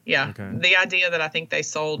 Okay. The idea that I think they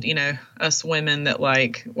sold, us women that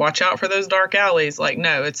like, watch out for those dark alleys. Like,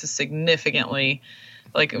 no, it's a significantly,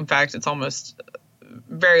 like, in fact, it's almost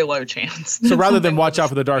very low chance. So rather than watch out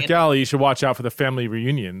for the dark alley, you should watch out for the family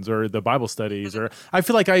reunions or the Bible studies, or I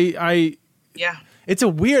feel like it's a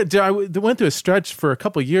weird. I went through a stretch for a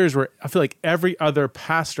couple of years where I feel like every other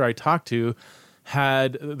pastor I talked to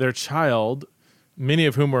had their child, many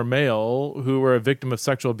of whom were male, who were a victim of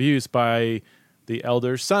sexual abuse by the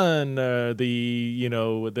elder's son,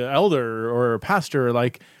 the elder or pastor,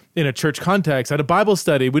 like in a church context, at a Bible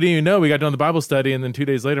study. We didn't even know. We got done the Bible study, and then 2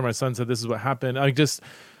 days later, my son said, "This is what happened." I just,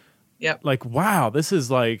 like, wow, this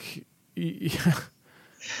is like.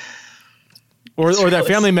 Or that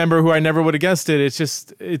family member who I never would have guessed it. It's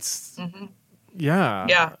just, it's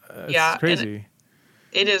crazy.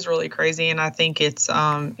 It is really crazy. And I think it's,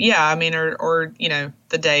 or the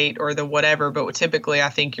date or the whatever, but typically I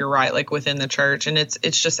think you're right, like within the church, and it's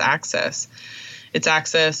just access. It's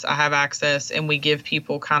access. I have access, and we give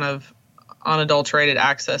people kind of unadulterated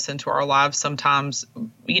access into our lives sometimes,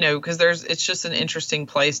 because it's just an interesting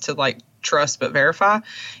place to like trust but verify,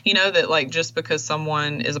 that like just because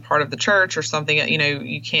someone is a part of the church or something,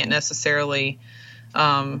 you can't necessarily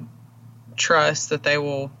trust that they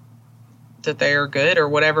are good or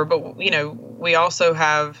whatever. But, we also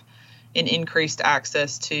have an increased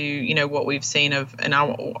access to, what we've seen of, and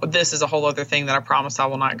this is a whole other thing that I promise I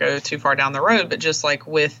will not go too far down the road, but just like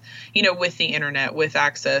with the internet, with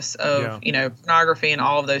access of, pornography and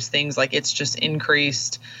all of those things, like it's just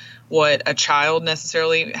increased what a child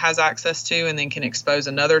necessarily has access to and then can expose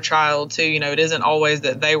another child to. It isn't always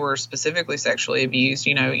that they were specifically sexually abused.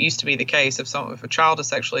 It used to be the case if a child is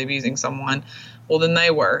sexually abusing someone, well, then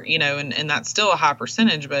they were, and that's still a high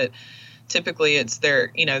percentage, but typically it's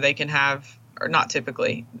they can have, or not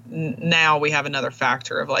typically, now we have another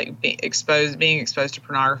factor of like being exposed to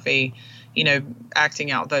pornography, acting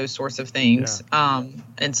out those sorts of things.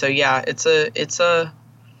 And so,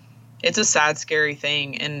 it's a sad, scary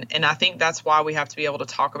thing. And I think that's why we have to be able to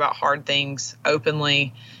talk about hard things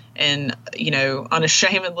openly and,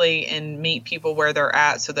 unashamedly, and meet people where they're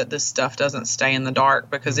at so that this stuff doesn't stay in the dark,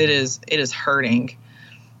 because it is hurting.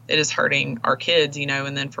 It is hurting our kids,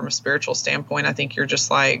 and then from a spiritual standpoint, I think you're just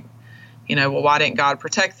like, well, why didn't God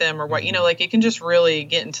protect them, or what, like it can just really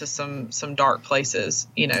get into some dark places,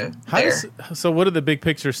 So what are the big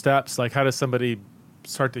picture steps? Like, how does somebody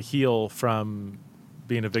start to heal from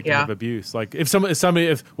being a victim of abuse? Like if a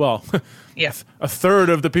third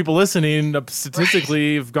of the people listening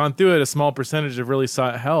statistically have gone through it, a small percentage have really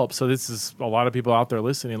sought help. So this is a lot of people out there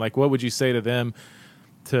listening. Like, what would you say to them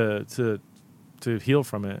to heal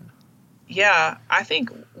from it? Yeah, I think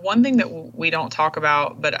one thing that we don't talk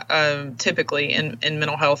about, but typically in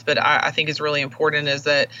mental health, but I think is really important, is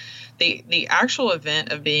that the actual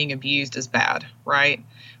event of being abused is bad, right?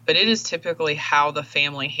 But it is typically how the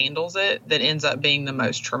family handles it that ends up being the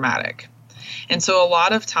most traumatic. And so a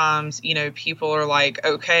lot of times, people are like,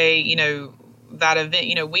 okay, that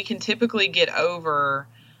event, we can typically get over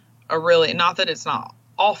not that it's not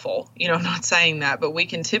awful, I'm not saying that, but we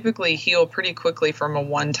can typically heal pretty quickly from a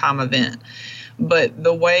one-time event. But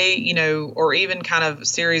the way, or even kind of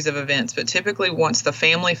series of events, but typically once the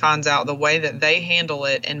family finds out, the way that they handle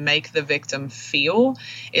it and make the victim feel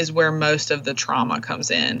is where most of the trauma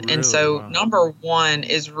comes in. Really? And so number one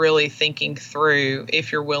is really thinking through,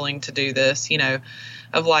 if you're willing to do this,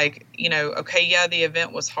 of like, okay, yeah, the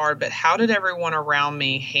event was hard, but how did everyone around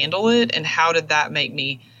me handle it? And how did that make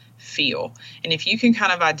me feel? And if you can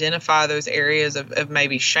kind of identify those areas of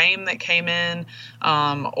maybe shame that came in,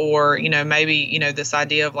 or, maybe, this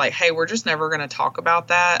idea of like, hey, we're just never going to talk about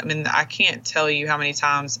that. I mean, I can't tell you how many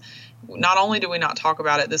times, not only do we not talk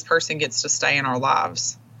about it, this person gets to stay in our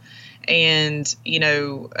lives. And,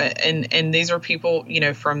 and these are people,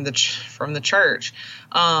 from the church.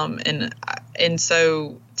 And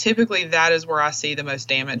so typically that is where I see the most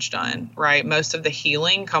damage done, right? Most of the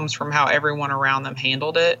healing comes from how everyone around them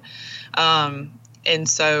handled it. And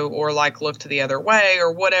so, or like looked the other way,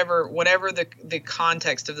 or whatever the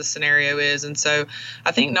context of the scenario is. And so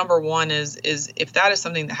I think number one is if that is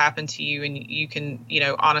something that happened to you and you can,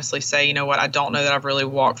 honestly say, what, I don't know that I've really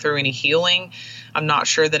walked through any healing. I'm not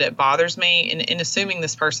sure that it bothers me. And assuming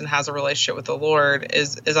this person has a relationship with the Lord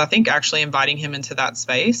is I think actually inviting him into that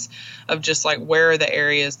space of just like, where are the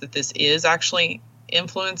areas that this is actually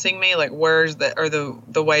influencing me? Like, where's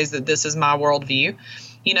the ways that this is my worldview?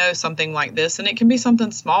 Something like this. And it can be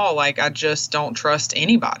something small, like I just don't trust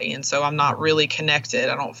anybody. And so I'm not really connected.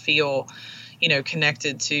 I don't feel,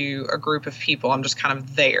 connected to a group of people. I'm just kind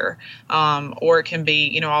of there. Or it can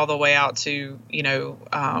be, all the way out to,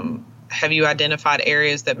 have you identified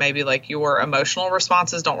areas that maybe like your emotional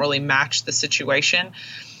responses don't really match the situation?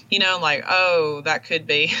 Like, oh, that could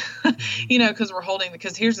be,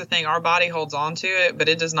 because here's the thing, our body holds on to it, but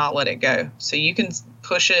it does not let it go. So you can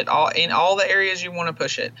push it in all the areas you want to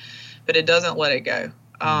push it, but it doesn't let it go.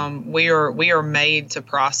 We are made to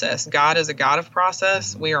process. God is a God of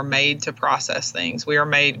process. We are made to process things. We are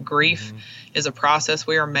made, grief is a process.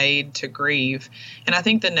 We are made to grieve. And I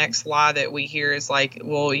think the next lie that we hear is like,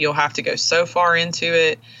 well, you'll have to go so far into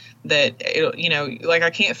it that, like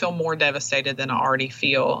I can't feel more devastated than I already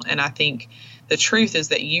feel. And I think the truth is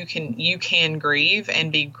that you can grieve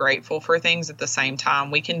and be grateful for things at the same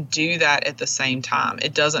time. We can do that at the same time.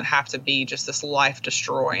 It doesn't have to be just this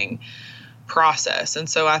life-destroying process. And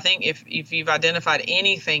so I think if you've identified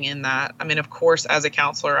anything in that, I mean, of course, as a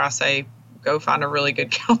counselor, I say, go find a really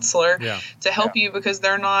good counselor to help you, because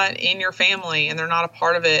they're not in your family and they're not a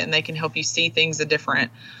part of it, and they can help you see things a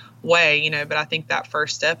different way, but I think that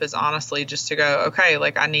first step is honestly just to go, okay,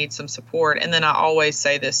 like I need some support. And then I always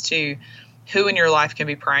say this too, who in your life can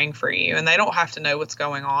be praying for you? And they don't have to know what's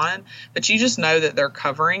going on, but you just know that they're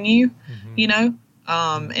covering you, and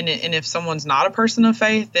if someone's not a person of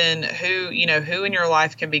faith, then who in your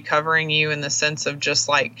life can be covering you in the sense of just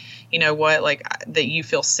like, like that you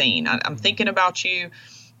feel seen. I'm thinking about you.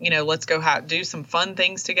 Let's go do some fun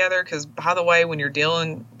things together. Because, by the way, when you're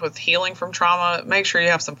dealing with healing from trauma, make sure you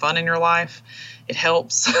have some fun in your life. It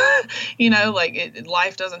helps.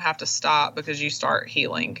 Life doesn't have to stop because you start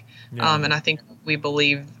healing. Yeah. And I think we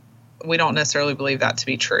don't necessarily believe that to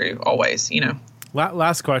be true always,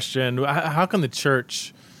 Last question. How can the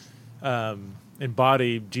church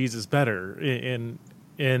embody Jesus better in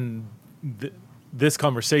this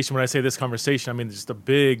conversation? When I say this conversation, I mean just a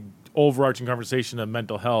big overarching conversation of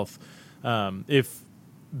mental health. If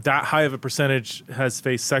that high of a percentage has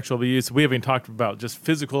faced sexual abuse, we haven't talked about just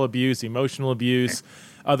physical abuse, emotional abuse,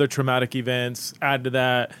 other traumatic events, add to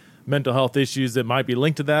that mental health issues that might be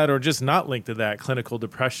linked to that or just not linked to that, clinical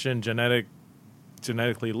depression,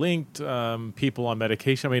 genetically linked, people on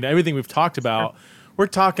medication. I mean, everything we've talked about, we're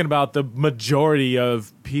talking about the majority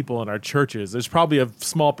of people in our churches. There's probably a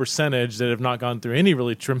small percentage that have not gone through any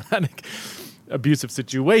really traumatic abusive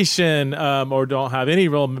situation, or don't have any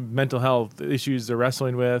real mental health issues they're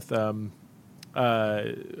wrestling with.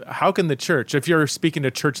 How can the church, if you're speaking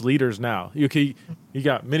to church leaders now, you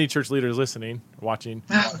got many church leaders listening, watching.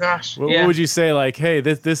 Oh gosh. What would you say? Like, hey,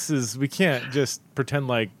 this is, we can't just pretend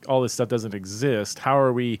like all this stuff doesn't exist. How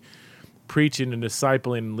are we preaching and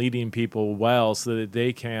discipling and leading people well so that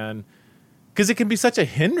they can, because it can be such a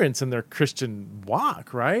hindrance in their Christian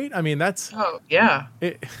walk, right? I mean, that's. Oh yeah.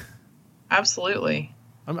 Absolutely.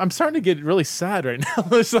 I'm starting to get really sad right now.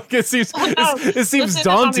 It's like it seems Listen,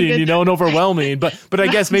 daunting, and overwhelming. But I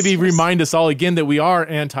guess maybe remind us all again that we are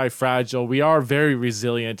anti-fragile, we are very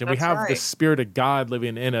resilient, and we have the Spirit of God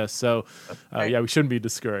living in us. So, we shouldn't be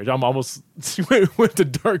discouraged. I'm almost went to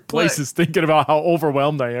dark places thinking about how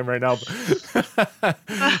overwhelmed I am right now.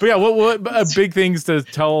 But yeah, what big things to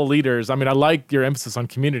tell leaders? I mean, I like your emphasis on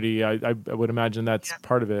community. I would imagine that's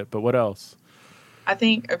part of it. But what else? I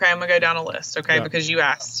think, I'm going to go down a list, because you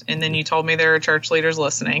asked, and then you told me there are church leaders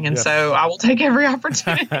listening, and so I will take every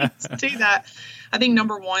opportunity to do that. I think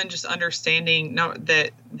number one, just understanding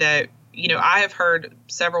that I have heard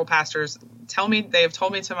several pastors they have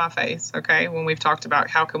told me to my face, when we've talked about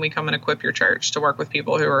how can we come and equip your church to work with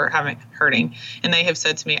people who are hurting, and they have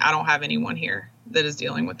said to me, I don't have anyone here that is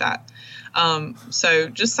dealing with that. So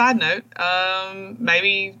just side note,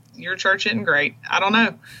 maybe your church isn't great. I don't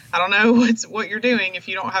know what you're doing if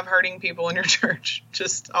you don't have hurting people in your church.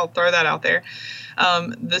 I'll throw that out there.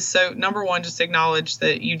 So number one, just acknowledge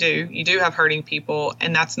that you do have hurting people,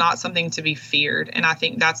 and that's not something to be feared. And I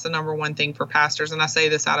think that's the number one thing for pastors. And I say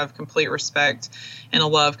this out of complete respect and a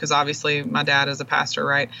love, because obviously my dad is a pastor,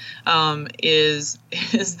 right? Is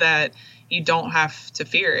that you don't have to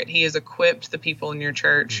fear it. He has equipped the people in your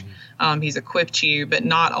church. He's equipped you, but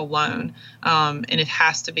not alone. And it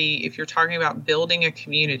has to be, if you're talking about building a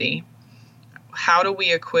community, how do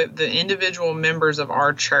we equip the individual members of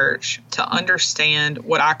our church to understand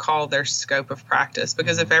what I call their scope of practice?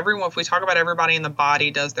 Because if we talk about everybody in the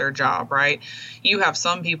body does their job, right? You have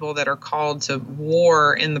some people that are called to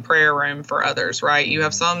war in the prayer room for others, right? You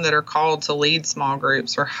have some that are called to lead small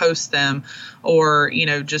groups or host them, or,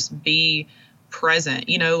 just be present,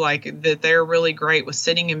 like that they're really great with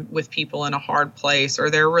sitting with people in a hard place, or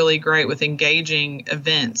they're really great with engaging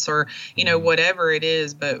events, or, whatever it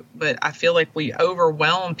is. But I feel like we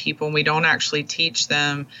overwhelm people and we don't actually teach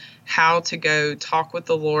them how to go talk with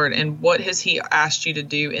the Lord and what has He asked you to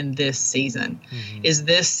do in this season. Is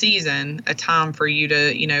this season a time for you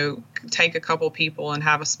to, take a couple people and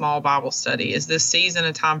have a small Bible study? Is this season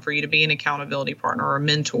a time for you to be an accountability partner or a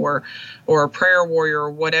mentor or a prayer warrior or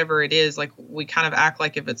whatever it is? Like, we kind of act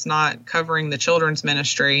like if it's not covering the children's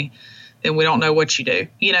ministry, then we don't know what you do,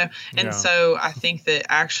 And so I think that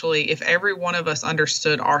actually, if every one of us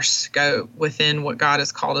understood our scope within what God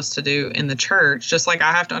has called us to do in the church, just like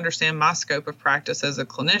I have to understand my scope of practice as a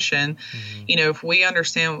clinician, if we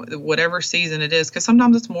understand whatever season it is, because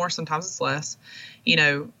sometimes it's more, sometimes it's less,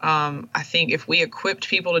 I think if we equipped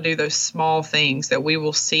people to do those small things, that we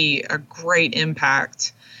will see a great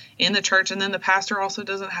impact in the church. And then the pastor also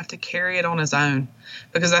doesn't have to carry it on his own,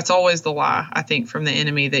 because that's always the lie, I think, from the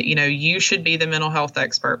enemy, that, you should be the mental health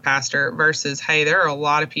expert, pastor, versus, hey, there are a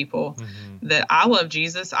lot of people that I love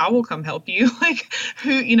Jesus. I will come help you. Like,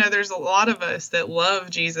 there's a lot of us that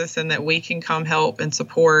love Jesus and that we can come help and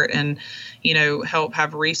support and, help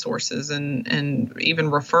have resources and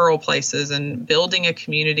even referral places, and building a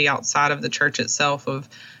community outside of the church itself of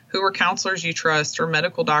who are counselors you trust, or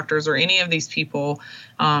medical doctors, or any of these people.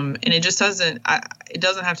 And it just doesn't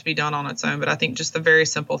have to be done on its own. But I think just the very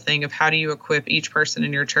simple thing of how do you equip each person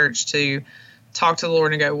in your church to talk to the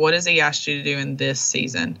Lord and go, what has He asked you to do in this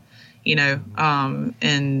season? And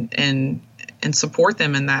support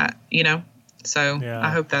them in that, So I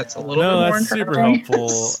hope that's a little bit more encouraging. Super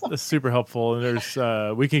helpful. That's super helpful. And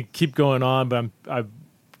there's we can keep going on, but I'm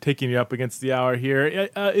taking you up against the hour here.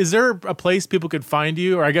 Is there a place people could find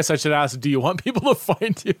you? Or I guess I should ask, do you want people to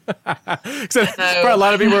find you? Probably a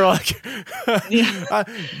lot of people are like,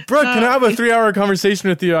 Brooke, can I have a 3-hour conversation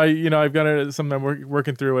with you? I've got something I'm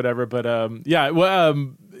working through, whatever. But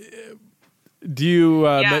do you?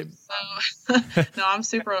 No, I'm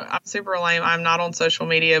super lame. I'm not on social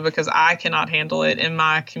media because I cannot handle it in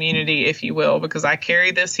my community, if you will, because I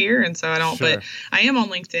carry this here, and so I don't. Sure. But I am on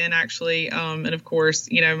LinkedIn actually, and of course,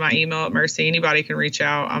 my email at Mercy. Anybody can reach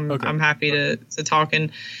out. I'm happy to talk,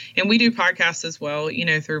 and we do podcasts as well.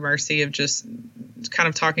 Through Mercy, of just kind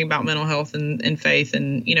of talking about mental health and faith,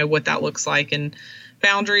 and what that looks like, and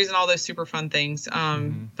boundaries and all those super fun things.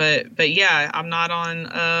 But yeah, I'm not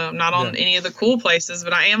on any of the cool places,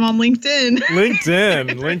 but I am on LinkedIn. LinkedIn. I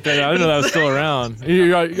didn't know that was still around. Are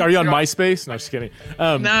you on MySpace? No, just kidding.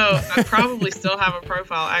 No, I probably still have a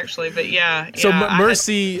profile actually, but yeah. So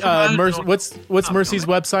Mercy, what's Mercy's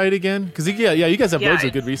website again? Because you guys have loads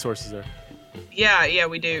of good resources there. Yeah,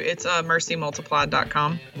 we do. It's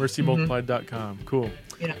mercymultiplied.com. Mercymultiplied.com. Cool.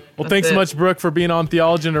 Yeah. Well, thanks so much, Brooke, for being on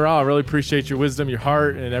Theology in the Raw. I really appreciate your wisdom, your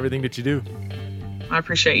heart, and everything that you do. I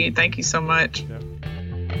appreciate you. Thank you so much. Yeah.